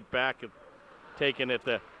chip it back, taken at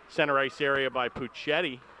the center ice area by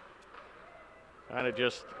Puccetti. Kind of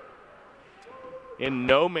just in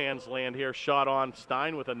no man's land here. Shot on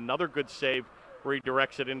Stein with another good save.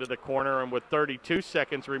 Redirects it into the corner, and with 32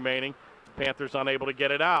 seconds remaining, Panthers unable to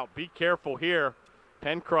get it out. Be careful here.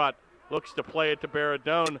 Pencrott looks to play it to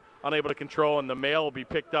Baradone, unable to control, and the mail will be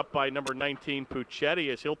picked up by number 19,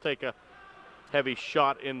 Puccetti, as he'll take a heavy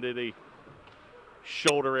shot into the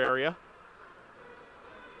shoulder area.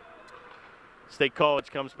 State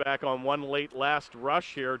College comes back on one late last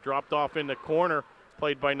rush here, dropped off in the corner.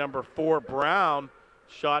 played by number 4, Brown.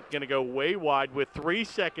 Shot going to go way wide with 3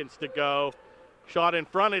 seconds to go. Shot in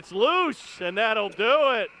front, it's loose, and that'll do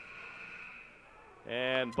it.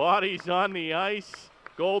 And bodies on the ice,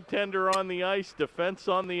 goaltender on the ice, defense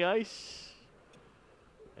on the ice.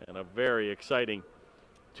 And a very exciting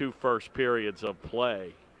 2 first periods of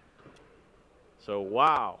play. So,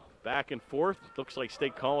 wow, back and forth. Looks like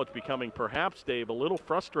State College becoming perhaps, Dave, a little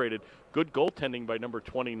frustrated. Good goaltending by number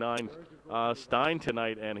 29, Stein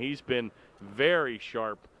tonight, and he's been very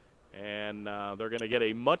sharp. And they're going to get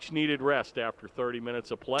a much-needed rest after 30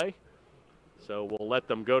 minutes of play. So we'll let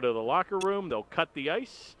them go to the locker room. They'll cut the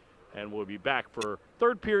ice, and we'll be back for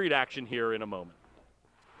third period action here in a moment.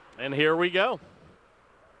 And here we go.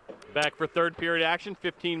 Back for third period action,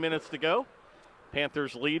 15 minutes to go.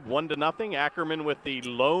 Panthers lead 1-0. Ackerman with the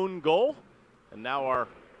lone goal. And now our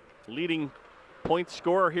leading point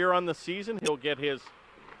scorer here on the season. He'll get his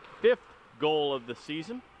 5th goal of the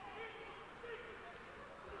season.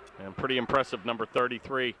 And pretty impressive, number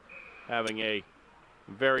 33, having a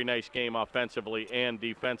very nice game offensively and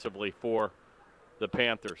defensively for the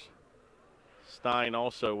Panthers. Stein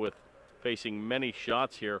also with facing many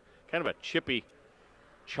shots here. Kind of a chippy,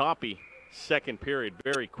 choppy second period.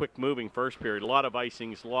 Very quick moving first period. A lot of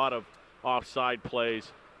icings, a lot of offside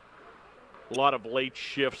plays, a lot of late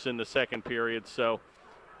shifts in the second period. So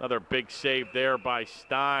another big save there by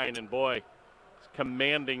Stein. And boy,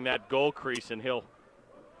 commanding that goal crease, and he'll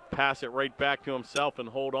pass it right back to himself and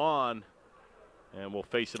hold on. And we'll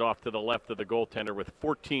face it off to the left of the goaltender with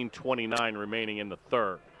 14:29 remaining in the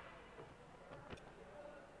third.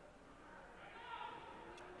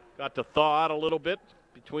 Got to thaw out a little bit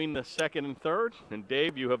between the second and third. And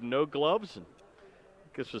Dave, you have no gloves. And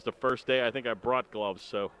this was the first day I think I brought gloves,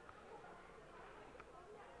 so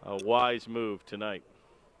a wise move tonight.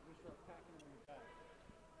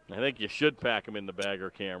 I think you should pack them in the bag or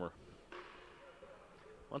camera.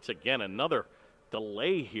 Once again, another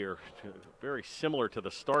delay here, very similar to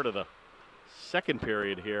the start of the second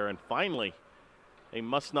period here. And finally, they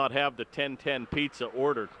must not have the 10-10 pizza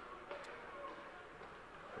ordered.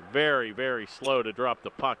 Very, very slow to drop the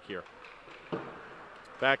puck here.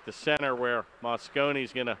 Back to center where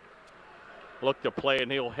Mosconi's going to look to play,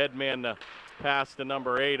 and he'll headman the pass to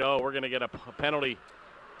number 8. Oh, we're going to get a penalty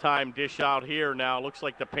time dish out here now. Looks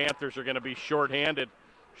like the Panthers are going to be shorthanded.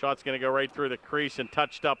 Shot's going to go right through the crease and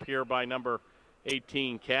touched up here by number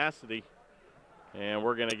 18, Cassidy. And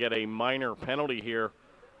we're going to get a minor penalty here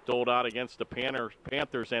doled out against the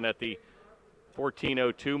Panthers. And at the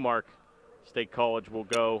 14:02 mark, State College will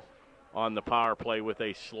go on the power play with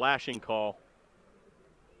a slashing call.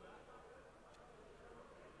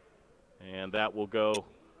 And that will go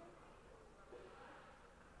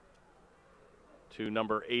to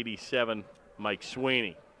number 87, Mike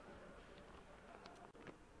Sweeney.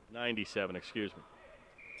 97, excuse me.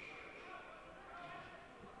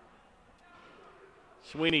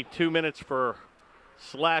 Sweeney 2 minutes for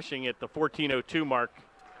slashing at the 14:02 mark.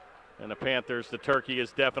 And the Panthers, the turkey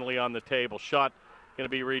is definitely on the table. Shot going to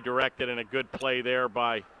be redirected, and a good play there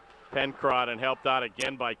by Pencrod, and helped out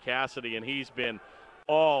again by Cassidy. And he's been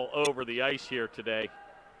all over the ice here today.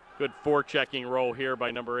 Good forechecking roll here by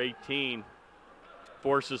number 18.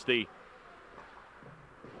 Forces the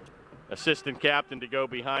assistant captain to go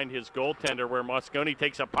behind his goaltender, where Mosconi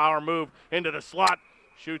takes a power move into the slot,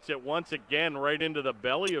 shoots it once again right into the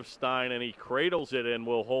belly of Stein, and he cradles it and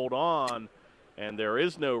will hold on. And there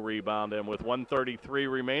is no rebound, and with 1:33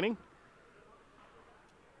 remaining,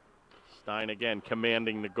 Stein again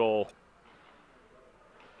commanding the goal.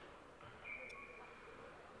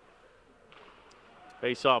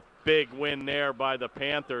 Face-off, big win there by the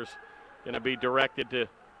Panthers. Going to be directed to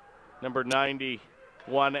number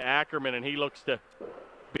 91, Ackerman, and he looks to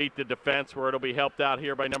beat the defense, where it'll be helped out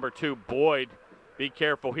here by number 2, Boyd. Be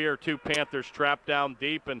careful here, 2 Panthers trapped down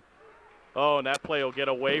deep, and and that play will get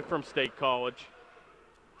away from State College.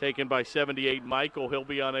 Taken by 78, Michael. He'll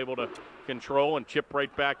be unable to control and chip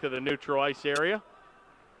right back to the neutral ice area.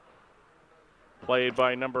 Played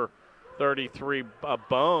by number 33,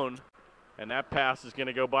 Bone, and that pass is going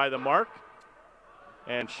to go by the mark.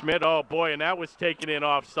 And Schmidt, oh boy, and that was taken in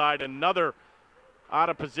offside. Another out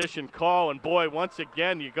of position call, and boy, once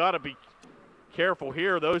again, you got to be careful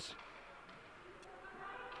here. Those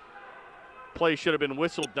plays should have been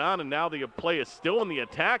whistled down, and now the play is still in the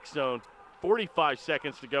attack zone. 45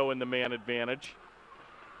 seconds to go in the man advantage.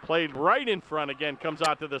 Played right in front again, comes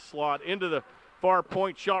out to the slot, into the far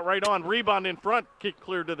point, shot right on, rebound in front, kick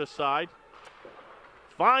cleared to the side.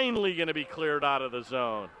 Finally going to be cleared out of the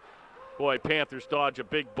zone. Boy, Panthers dodge a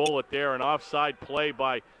big bullet there. An offside play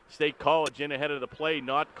by State College in ahead of the play,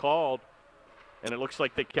 not called. And it looks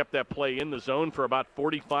like they kept that play in the zone for about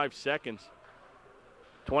 45 seconds.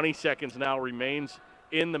 20 seconds now remains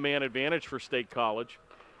in the man advantage for State College.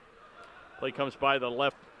 Play comes by the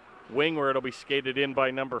left wing where it'll be skated in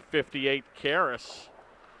by number 58, Karras.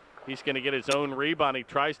 He's going to get his own rebound. He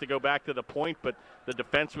tries to go back to the point, but the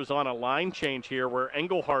defense was on a line change here where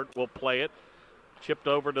Engelhardt will play it. Chipped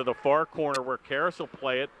over to the far corner where Karras will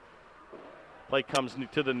play it. Play comes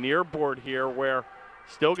to the near board here where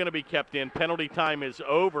still going to be kept in. Penalty time is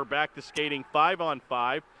over. Back to skating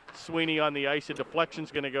 5-on-5. Sweeney on the ice. A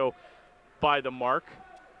deflection's going to go by the mark.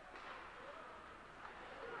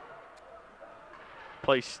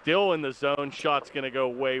 Play still in the zone. Shot's going to go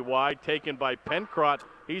way wide. Taken by Pencrott.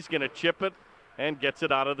 He's going to chip it and gets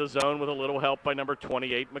it out of the zone with a little help by number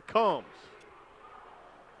 28, McCombs.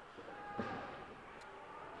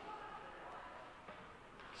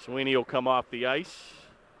 Sweeney will come off the ice.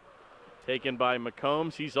 Taken by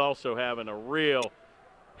McCombs. He's also having a real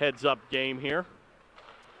heads-up game here.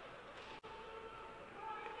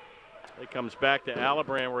 It comes back to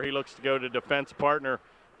Alibrand where he looks to go to defense partner,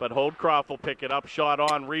 but Holdcroft will pick it up. Shot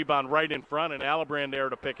on, rebound right in front, and Alibrand there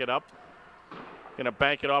to pick it up. Going to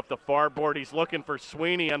bank it off the far board. He's looking for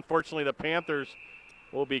Sweeney. Unfortunately, the Panthers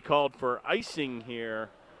will be called for icing here.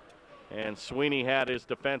 And Sweeney had his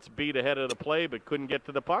defense beat ahead of the play, but couldn't get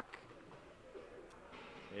to the puck.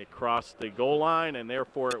 It crossed the goal line, and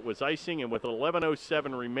therefore it was icing. And with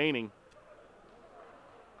 11:07 remaining,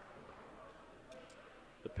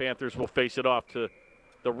 the Panthers will face it off to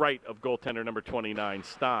the right of goaltender number 29,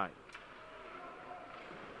 Stein.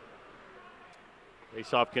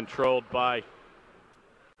 Face-off controlled by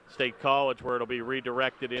State College, where it'll be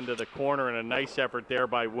redirected into the corner, and a nice effort there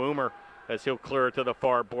by Woomer as he'll clear it to the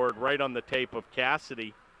far board right on the tape of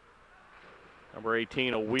Cassidy. Number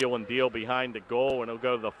 18 will wheel and deal behind the goal, and he'll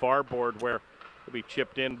go to the far board where it'll be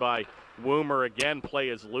chipped in by Woomer. Again, play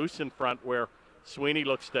is loose in front where Sweeney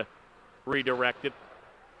looks to redirect it.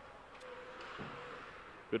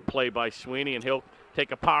 Good play by Sweeney, and he'll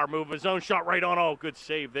take a power move of his own. Shot right on. Oh, good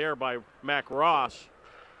save there by Mac Ross.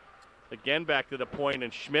 Again, back to the point,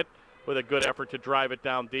 and Schmidt with a good effort to drive it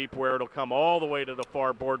down deep where it'll come all the way to the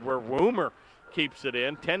far board where Woomer keeps it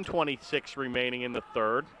in. 10:26 remaining in the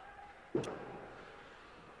third.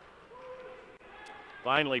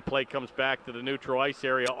 Finally, play comes back to the neutral ice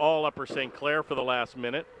area, all Upper St. Clair for the last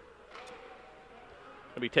minute.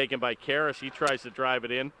 It'll be taken by Karras. He tries to drive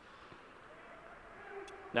it in.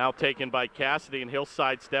 Now taken by Cassidy, and he'll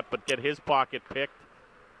sidestep but get his pocket picked.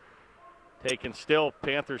 Taken still.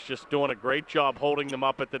 Panthers just doing a great job holding them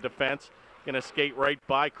up at the defense. Going to skate right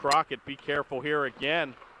by Crockett. Be careful here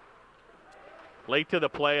again. Late to the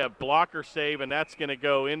play, a blocker save, and that's going to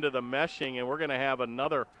go into the meshing, and we're going to have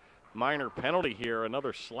another minor penalty here.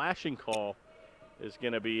 Another slashing call is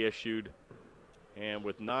going to be issued. And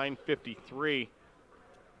with 9:53,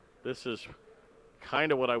 this is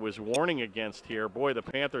kind of what I was warning against here. Boy, the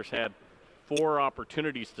Panthers had 4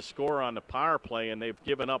 opportunities to score on the power play, and they've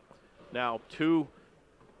given up now 2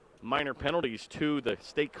 minor penalties to the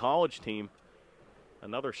State College team.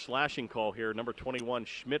 Another slashing call here. Number 21,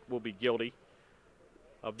 Schmidt, will be guilty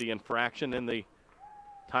of the infraction, and the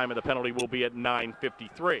time of the penalty will be at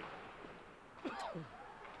 9:53.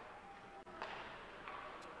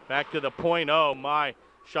 Back to the point. Oh, my.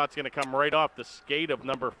 Shot's going to come right off the skate of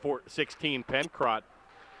number 16, Pencrott.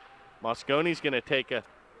 Mosconi's going to take a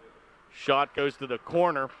shot, goes to the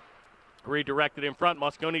corner. Redirected in front.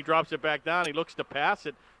 Mosconi drops it back down. He looks to pass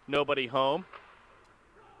it. Nobody home.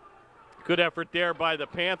 Good effort there by the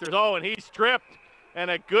Panthers. Oh, and he's tripped.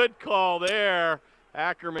 And a good call there.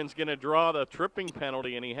 Ackerman's going to draw the tripping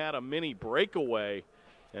penalty, and he had a mini breakaway.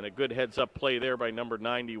 And a good heads-up play there by number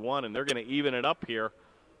 91, and they're going to even it up here.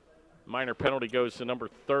 Minor penalty goes to number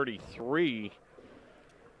 33,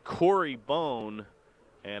 Corey Bone.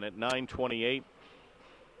 And at 9:28,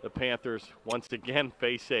 the Panthers once again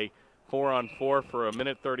face a 4-on-4 for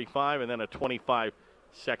 1:35 and then a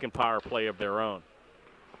 25-second power play of their own.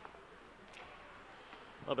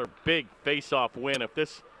 Another big face-off win. If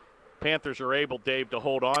this Panthers are able, Dave, to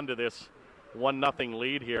hold on to this 1-0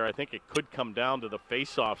 lead here, I think it could come down to the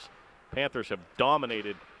face-offs. Panthers have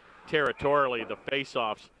dominated territorially the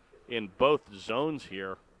face-offs in both zones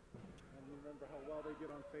here. And you remember how well they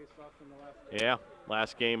did on face-offs in the last game? Yeah,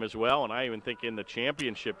 last game as well, and I even think in the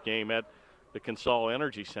championship game at the Consol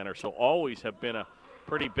Energy Center. So always have been a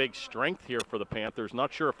pretty big strength here for the Panthers.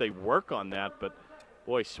 Not sure if they work on that, but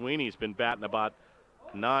boy, Sweeney's been batting about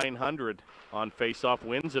 .900 on face-off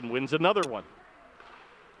wins and wins another one.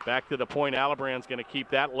 Back to the point. Alibrand's going to keep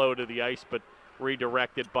that low to the ice, but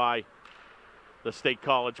redirected by the State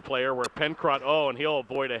College player, where Pencrott, and he'll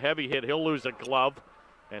avoid a heavy hit. He'll lose a glove,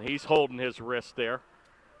 and he's holding his wrist there.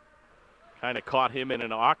 Kind of caught him in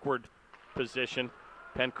an awkward position.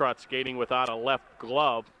 Pencrott skating without a left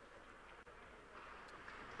glove.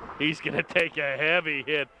 He's going to take a heavy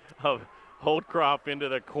hit of Holdcroft into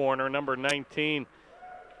the corner, number 19.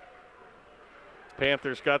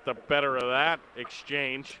 Panthers got the better of that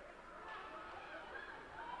exchange.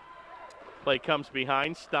 Play comes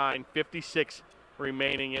behind Stein, 56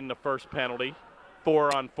 remaining in the first penalty.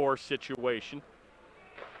 4-on-4 situation.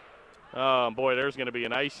 Oh, boy, there's going to be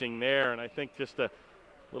an icing there, and I think just a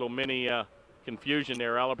little mini confusion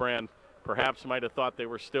there. Alibrand perhaps might have thought they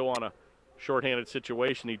were still on a shorthanded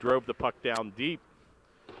situation. He drove the puck down deep.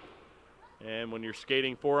 And when you're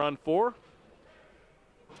skating 4-on-4,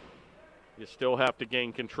 you still have to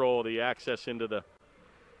gain control of the access into the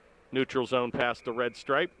neutral zone past the red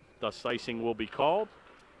stripe. Thus, icing will be called,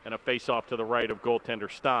 and a face-off to the right of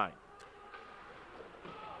goaltender Stein.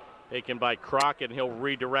 Taken by Crockett, and he'll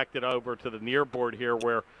redirect it over to the near board here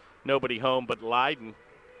where nobody home but Lydon.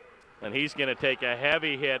 And he's going to take a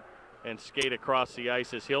heavy hit and skate across the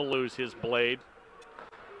ice as he'll lose his blade.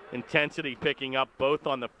 Intensity picking up both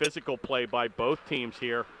on the physical play by both teams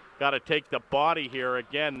here. Got to take the body here.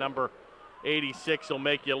 Again, number 86 will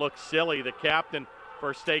make you look silly. The captain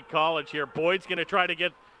for State College here. Boyd's going to try to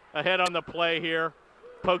get ahead on the play here.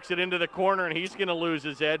 Pokes it into the corner, and he's going to lose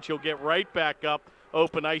his edge. He'll get right back up.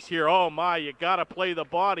 Open ice here. Oh, my, you got to play the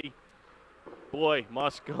body. Boy,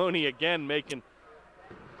 Mosconi again making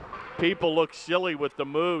people look silly with the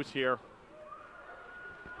moves here.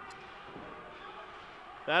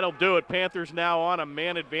 That'll do it. Panthers now on a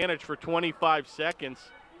man advantage for 25 seconds.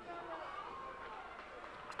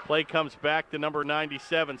 Play comes back to number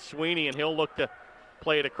 97, Sweeney, and he'll look to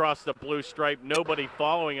play it across the blue stripe. Nobody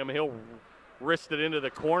following him. He'll wrist it into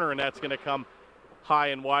the corner, and that's going to come high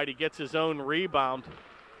and wide. He gets his own rebound.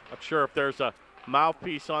 Not sure if there's a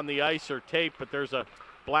mouthpiece on the ice or tape, but there's a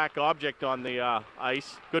black object on the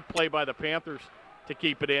ice. Good play by the Panthers to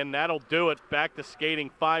keep it in. That'll do it. Back to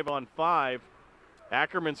skating 5-on-5.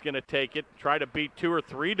 Ackerman's going to take it, try to beat 2 or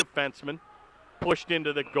 3 defensemen. Pushed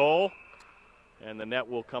into the goal, and the net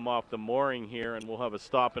will come off the mooring here, and we'll have a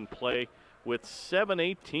stop and play with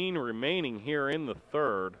 7:18 remaining here in the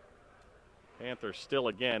third. Panthers still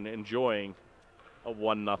again enjoying a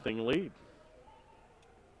 1-0 lead.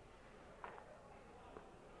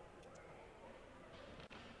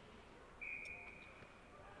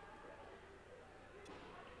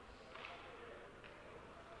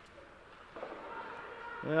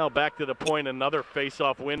 Well, back to the point, another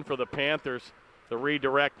face-off win for the Panthers. The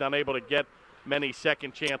redirect unable to get many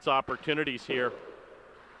second chance opportunities here.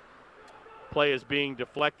 Play is being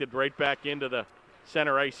deflected right back into the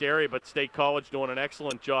center ice area, but State College doing an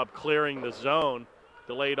excellent job clearing the zone.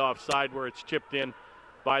 Delayed offside where it's chipped in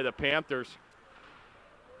by the Panthers.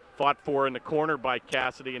 Fought for in the corner by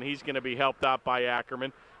Cassidy, and he's going to be helped out by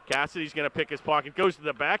Ackerman. Cassidy's going to pick his pocket, goes to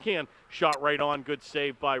the backhand, shot right on, good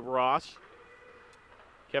save by Ross.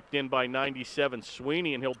 Kept in by 97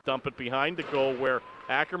 Sweeney, and he'll dump it behind the goal where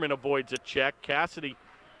Ackerman avoids a check. Cassidy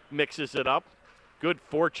mixes it up. Good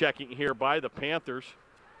forechecking here by the Panthers.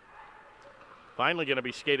 Finally going to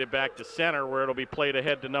be skated back to center where it'll be played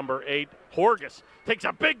ahead to number 8. Horgus takes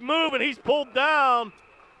a big move, and he's pulled down.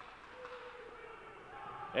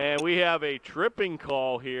 And we have a tripping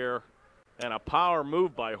call here and a power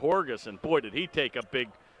move by Horgus. And boy, did he take a big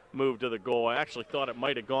move to the goal. I actually thought it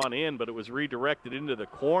might have gone in, but it was redirected into the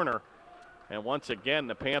corner. And once again,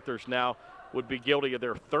 the Panthers now would be guilty of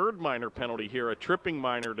their third minor penalty here, a tripping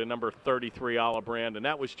minor to number 33, Alibrand. And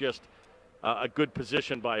that was just a good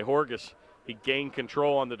position by Horgus. He gained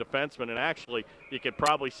control on the defenseman, and actually you could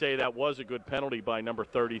probably say that was a good penalty by number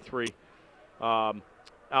 33,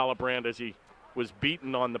 Alibrand, as he was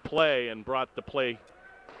beaten on the play and brought the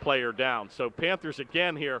player down. So Panthers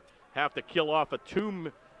again here have to kill off a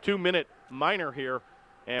two-minute minor here,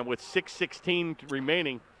 and with 6:16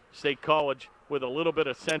 remaining, State College with a little bit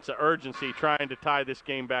of sense of urgency trying to tie this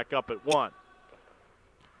game back up at 1.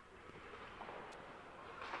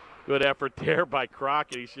 Good effort there by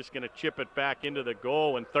Crockett. He's just going to chip it back into the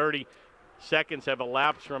goal, and 30 seconds have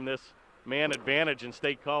elapsed from this man advantage, and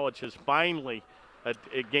State College has finally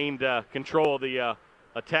gained control of the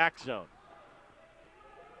attack zone.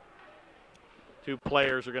 Two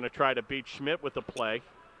players are going to try to beat Schmidt with the play.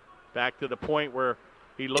 Back to the point where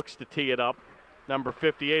he looks to tee it up. Number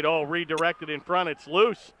 58, redirected in front. It's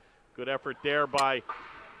loose. Good effort there by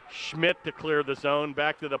Schmidt to clear the zone.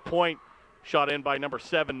 Back to the point. Shot in by number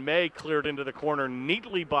 7, May. Cleared into the corner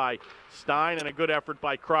neatly by Stein, and a good effort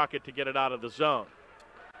by Crockett to get it out of the zone.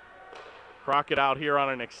 Crockett out here on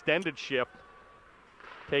an extended shift.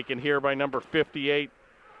 Taken here by number 58,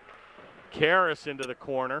 Karras into the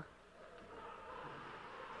corner.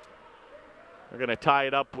 They're going to tie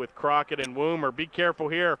it up with Crockett and Woomer. Be careful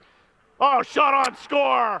here. Oh, shot on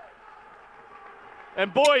score!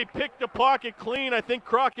 And boy, he picked the pocket clean. I think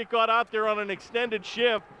Crockett got out there on an extended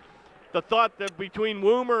shift. The thought that between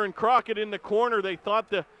Woomer and Crockett in the corner, they thought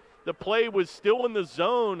the play was still in the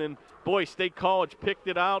zone. And boy, State College picked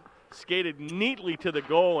it out, skated neatly to the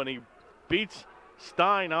goal, and he beats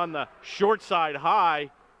Stein on the short side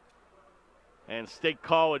high. And State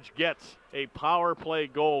College gets a power play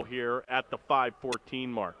goal here at the 5:14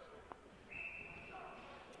 mark.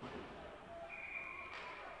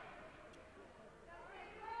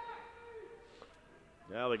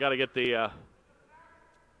 Now they got to get the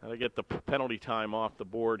penalty time off the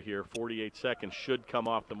board here. 48 seconds should come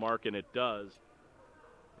off the mark, and it does.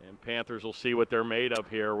 And Panthers will see what they're made of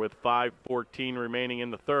here with 5:14 remaining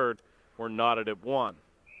in the third. We're knotted at 1.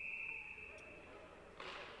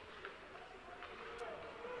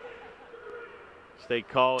 State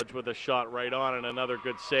College with a shot right on, and another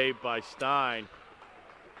good save by Stein.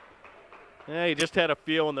 Yeah, you just had a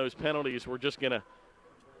feeling those penalties were just going to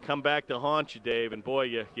come back to haunt you, Dave. And boy,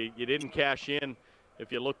 you didn't cash in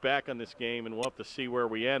if you look back on this game, and we'll have to see where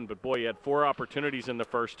we end. But boy, you had 4 opportunities in the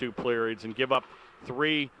first 2 periods and give up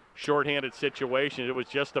 3 shorthanded situations. It was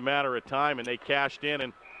just a matter of time, and they cashed in.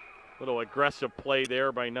 And little aggressive play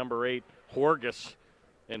there by number 8, Horgus,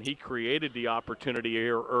 and he created the opportunity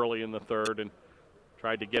here early in the third and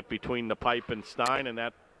tried to get between the pipe and Stein, and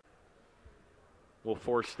that will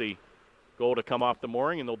force the goal to come off the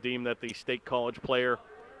mooring, and they'll deem that the State College player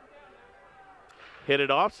hit it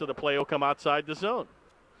off, so the play will come outside the zone.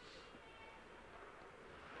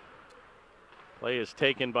 Play is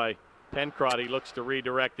taken by Pencrott. He looks to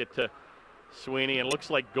redirect it to Sweeney, and looks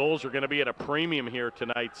like goals are going to be at a premium here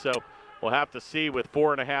tonight, so we'll have to see with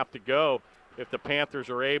 4.5 to go if the Panthers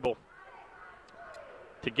are able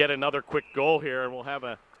to get another quick goal here, and we'll have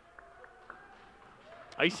a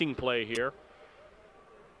icing play here.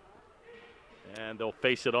 And they'll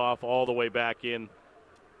face it off all the way back in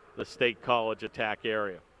the State College attack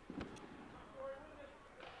area.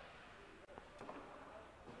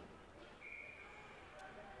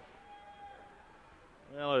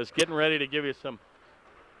 Well, I was getting ready to give you some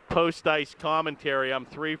post-ice commentary. I'm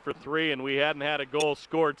 3 for 3, and we hadn't had a goal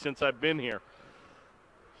scored since I've been here.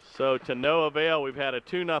 So to no avail, we've had a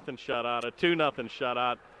 2-0 shutout, a 2-0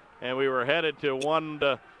 shutout, and we were headed to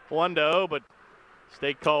 1-0, but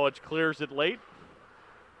State College clears it late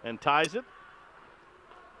and ties it.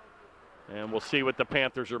 And we'll see what the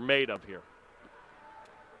Panthers are made of here.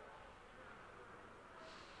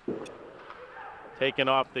 Taken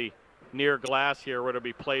off the near glass here, where it'll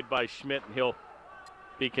be played by Schmidt, and he'll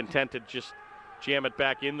be content to just jam it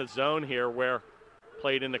back in the zone here, where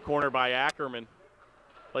played in the corner by Ackerman.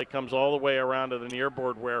 Play comes all the way around to the near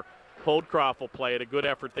board where Holdcroft will play it. A good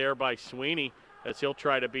effort there by Sweeney as he'll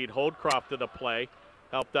try to beat Holdcroft to the play.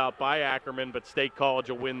 Helped out by Ackerman, but State College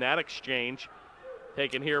will win that exchange.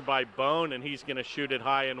 Taken here by Bone, and he's going to shoot it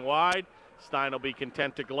high and wide. Stein will be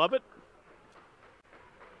content to glove it.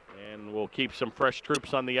 And we'll keep some fresh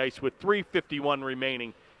troops on the ice with 3:51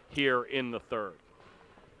 remaining here in the third.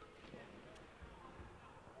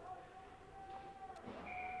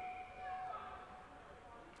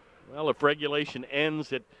 Well, if regulation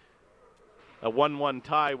ends at a 1-1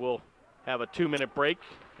 tie, we'll have a 2-minute break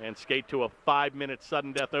and skate to a 5-minute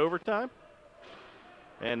sudden death overtime.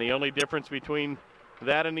 And the only difference between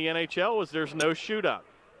that and the NHL is there's no shootout.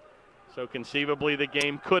 So conceivably the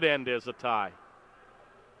game could end as a tie.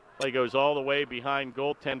 Play goes all the way behind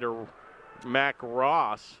goaltender Mac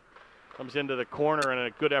Ross. Comes into the corner, and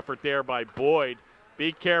a good effort there by Boyd.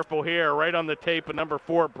 Be careful here, right on the tape of number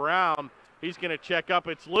 4, Brown. He's going to check up.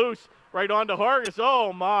 It's loose. Right on to Horgus.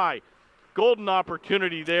 Oh, my. Golden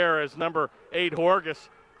opportunity there as number 8, Horgus,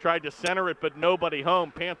 tried to center it, but nobody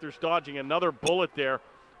home. Panthers dodging another bullet there.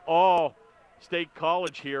 All State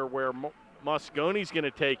College here, where Mosconi's going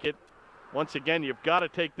to take it. Once again, you've got to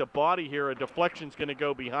take the body here. A deflection's going to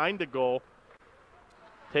go behind the goal.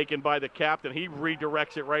 Taken by the captain. He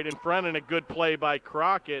redirects it right in front, and a good play by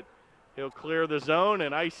Crockett. He'll clear the zone,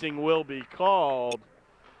 and icing will be called.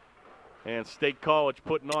 And State College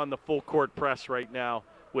putting on the full court press right now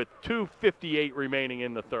with 2:58 remaining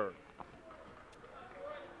in the third.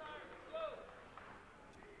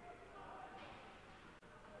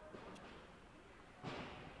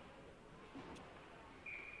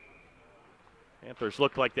 Panthers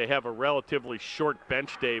look like they have a relatively short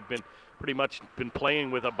bench. They've pretty much been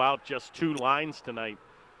playing with about just 2 lines tonight.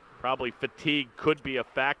 Probably fatigue could be a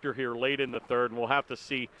factor here late in the third, and we'll have to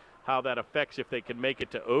see how that affects if they can make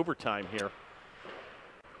it to overtime here.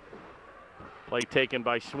 Play taken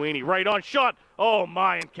by Sweeney. Right on shot. Oh,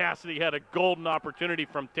 my, and Cassidy had a golden opportunity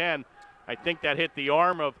from 10. I think that hit the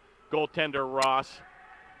arm of goaltender Ross.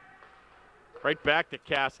 Right back to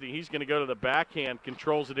Cassidy. He's going to go to the backhand,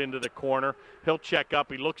 controls it into the corner. He'll check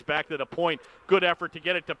up. He looks back to the point. Good effort to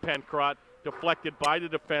get it to Pencrott. Deflected by the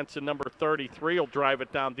defense, and number 33 will drive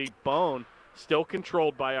it down deep. Bone still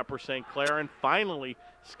controlled by Upper St. Clair, and finally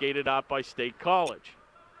skated out by State College.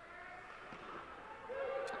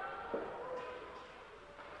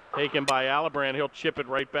 Taken by Alibrand. He'll chip it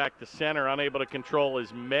right back to center. Unable to control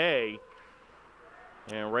is May.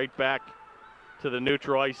 And right back to the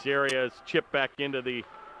neutral ice area is chipped back into the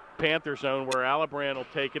Panther zone, where Alibrand will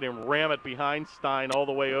take it and ram it behind Stein all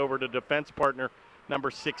the way over to defense partner number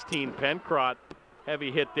 16, Pencrott.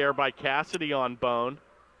 Heavy hit there by Cassidy on Brown.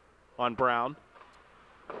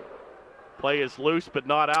 Play is loose but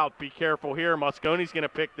not out. Be careful here. Mosconi's going to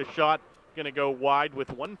pick the shot. Going to go wide with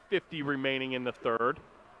 1:50 remaining in the third.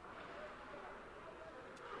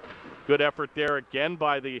 Good effort there again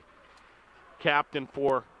by the captain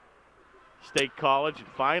for State College. And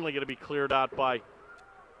finally going to be cleared out by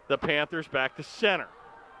the Panthers. Back to center.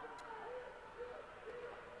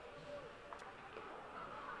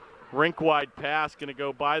 Rink-wide pass going to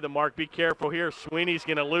go by the mark. Be careful here. Sweeney's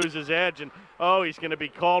going to lose his edge, and he's going to be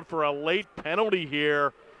called for a late penalty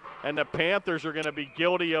here. And the Panthers are going to be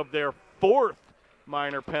guilty of their fourth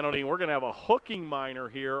minor penalty. We're going to have a hooking minor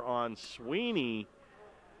here on Sweeney.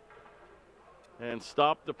 And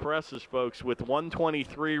stop the presses, folks. With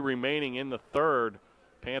 1:23 remaining in the third,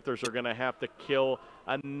 Panthers are going to have to kill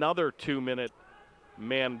another 2-minute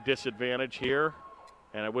man disadvantage here.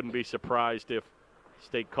 And I wouldn't be surprised if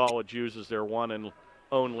State College uses their one and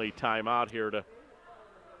only timeout here to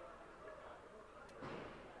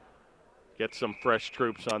get some fresh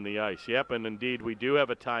troops on the ice. Yep, and indeed we do have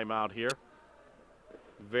a timeout here.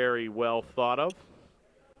 Very well thought of.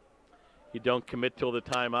 You don't commit till the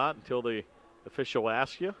timeout until the official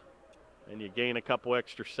asks you, and you gain a couple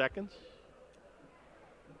extra seconds.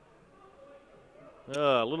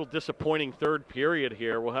 A little disappointing third period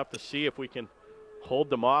here. We'll have to see if we can hold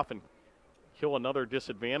them off and kill another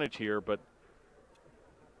disadvantage here, but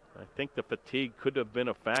I think the fatigue could have been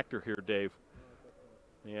a factor here, Dave.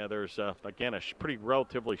 Yeah, there's, again, a pretty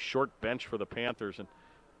relatively short bench for the Panthers, and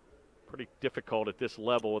pretty difficult at this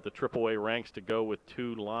level with the AAA ranks to go with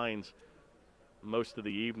two lines most of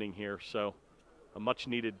the evening here. So a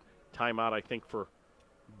much-needed timeout, I think, for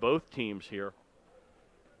both teams here.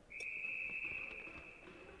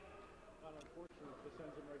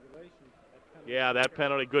 Yeah, that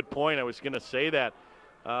penalty, good point. I was going to say that,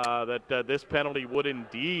 this penalty would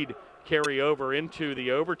indeed carry over into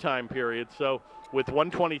the overtime period. So with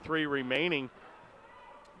 1:23 remaining,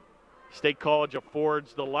 State College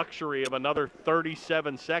affords the luxury of another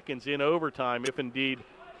 37 seconds in overtime if indeed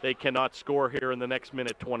they cannot score here in the next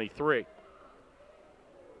minute 23.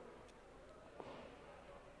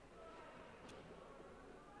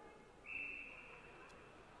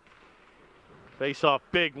 Face-off,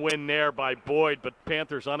 big win there by Boyd, but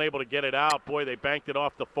Panthers unable to get it out. Boy, they banked it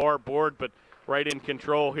off the far board, but right in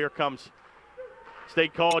control. Here comes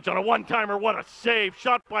State College on a one-timer. What a save.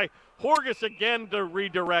 Shot by Horgus again to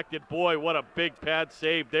redirect it. Boy, what a big pad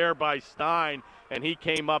save there by Stein, and he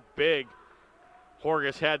came up big.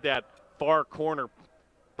 Horgus had that far corner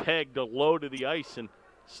pegged low to the ice, and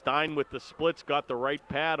Stein with the splits got the right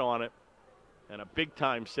pad on it. And a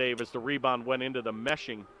big-time save as the rebound went into the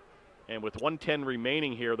meshing. And with 1:10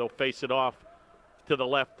 remaining here, they'll face it off to the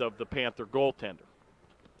left of the Panther goaltender.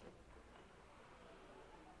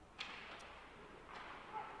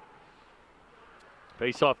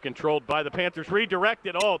 Face-off controlled by the Panthers.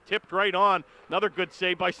 Redirected. Tipped right on. Another good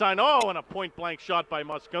save by Stein. And a point-blank shot by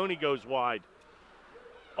Mosconi goes wide.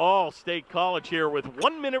 All State College here with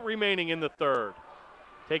 1 minute remaining in the third.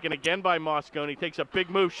 Taken again by Mosconi. Takes a big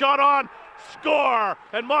move. Shot on. Score!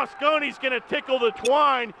 And Mosconi's going to tickle the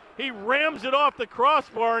twine. He rams it off the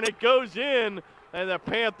crossbar, and it goes in. And the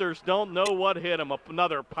Panthers don't know what hit him.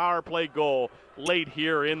 Another power play goal late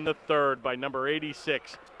here in the third by number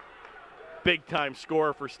 86. Big-time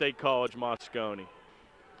score for State College, Mosconi.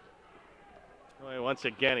 Once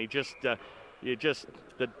again,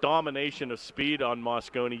 the domination of speed on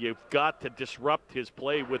Mosconi. You've got to disrupt his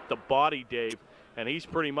play with the body, Dave. And he's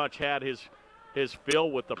pretty much had his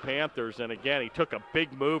fill with the Panthers. And again, he took a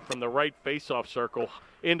big move from the right faceoff circle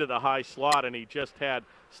into the high slot, and he just had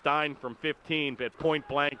Stein from 15 at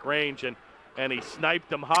point-blank range, and he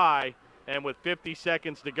sniped him high. And with 50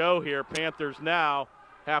 seconds to go here, Panthers now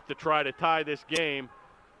have to try to tie this game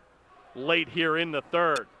late here in the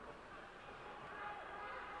third.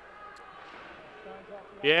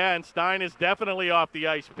 Yeah, and Stein is definitely off the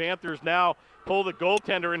ice. Panthers now pull the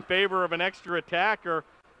goaltender in favor of an extra attacker.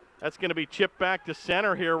 That's going to be chipped back to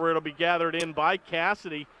center here, where it'll be gathered in by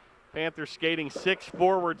Cassidy. Panthers skating 6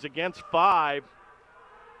 forwards against 5.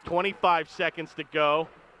 25 seconds to go.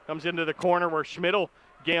 Comes into the corner where Schmidt will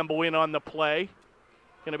gamble in on the play.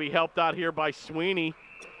 Going to be helped out here by Sweeney.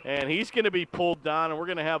 And he's going to be pulled down, and we're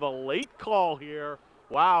going to have a late call here.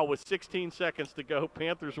 Wow, with 16 seconds to go,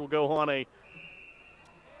 Panthers will go on a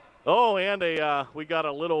we got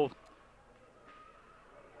a little,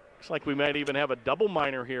 looks like we might even have a double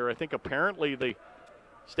minor here. I think apparently the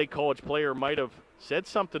State College player might have said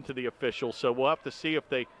something to the official, so we'll have to see if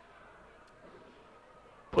they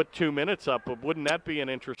put 2 minutes up. But wouldn't that be an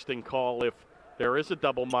interesting call if there is a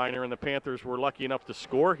double minor and the Panthers were lucky enough to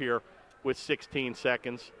score here with 16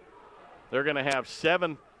 seconds. They're going to have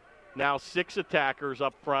 6 attackers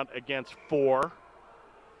up front against 4.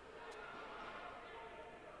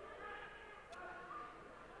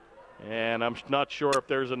 And I'm not sure if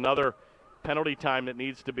there's another penalty time that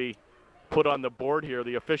needs to be put on the board here.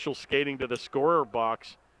 The official skating to the scorer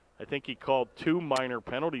box. I think he called 2 minor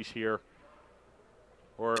penalties here.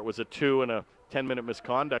 Or it was a 2 and a 10-minute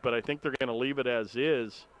misconduct, but I think they're going to leave it as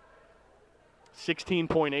is.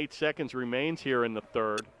 16.8 seconds remains here in the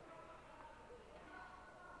third.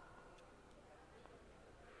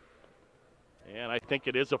 And I think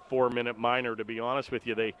it is a 4-minute minor, to be honest with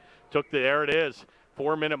you. They took there it is.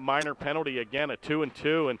 4-minute minor penalty again, a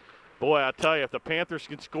 2-2. And boy, I'll tell you, if the Panthers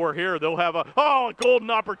can score here, they'll have a golden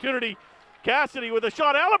opportunity. Cassidy with a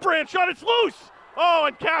shot. Allebrand shot, it's loose.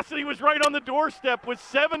 And Cassidy was right on the doorstep with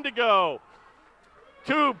 7 to go.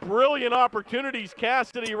 2 brilliant opportunities.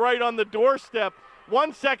 Cassidy right on the doorstep.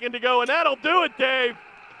 1 second to go, and that'll do it, Dave.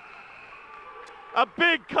 A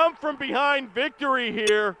big come from behind victory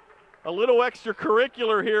here. A little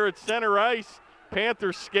extracurricular here at center ice.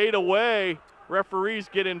 Panthers skate away. Referees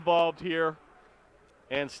get involved here.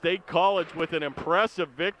 And State College with an impressive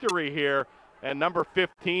victory here. And number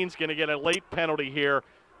 15 is going to get a late penalty here.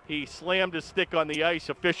 He slammed his stick on the ice.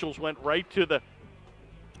 Officials went right to the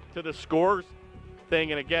scores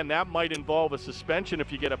thing. And again, that might involve a suspension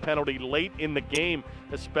if you get a penalty late in the game,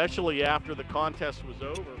 especially after the contest was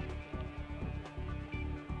over.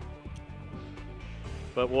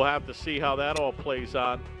 But we'll have to see how that all plays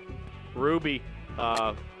out. Ruby,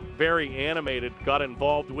 very animated, got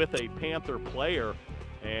involved with a Panther player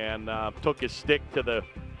and took his stick to the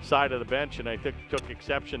side of the bench, and I think took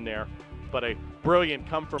exception there. But a brilliant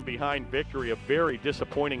come-from-behind victory, a very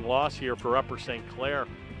disappointing loss here for Upper St. Clair.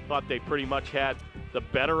 Thought they pretty much had the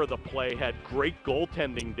better of the play, had great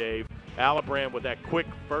goaltending, Dave. Allebrand with that quick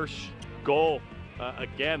first goal,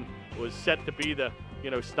 again, was set to be the,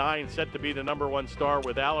 Stein set to be the #1 star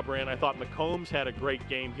with Allebrand. I thought McCombs had a great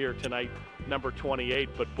game here tonight, number 28.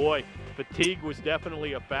 But boy, fatigue was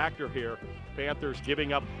definitely a factor here. Panthers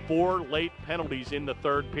giving up 4 late penalties in the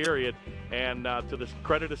third period. And to the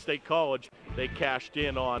credit of State College, they cashed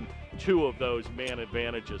in on 2 of those man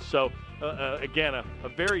advantages. So, again, a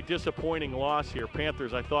very disappointing loss here.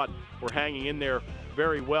 Panthers, I thought, were hanging in there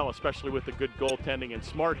very well, especially with the good goaltending and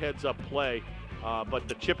smart heads-up play. But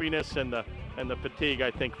the chippiness and the fatigue,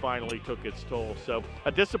 I think, finally took its toll. So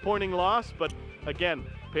a disappointing loss, but again,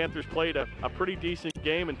 Panthers played a pretty decent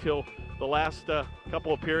game until the last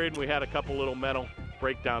couple of periods. We had a couple little mental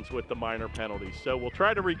breakdowns with the minor penalties. So we'll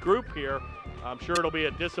try to regroup here. I'm sure it'll be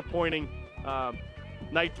a disappointing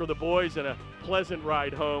night for the boys and a pleasant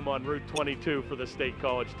ride home on Route 22 for the State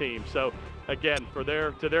College team. So again, to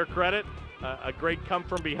their credit, a great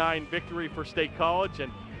come-from-behind victory for State College,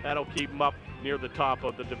 and that'll keep them up near the top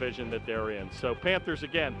of the division that they're in. So Panthers,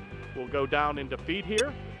 again, will go down in defeat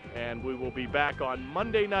here, and we will be back on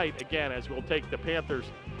Monday night again as we'll take the Panthers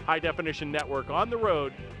High Definition Network on the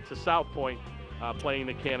road to South Point, playing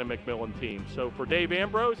the Cannon-McMillan team. So for Dave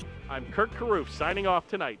Ambrose, I'm Kurt Carruth signing off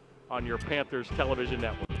tonight on your Panthers Television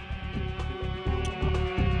Network.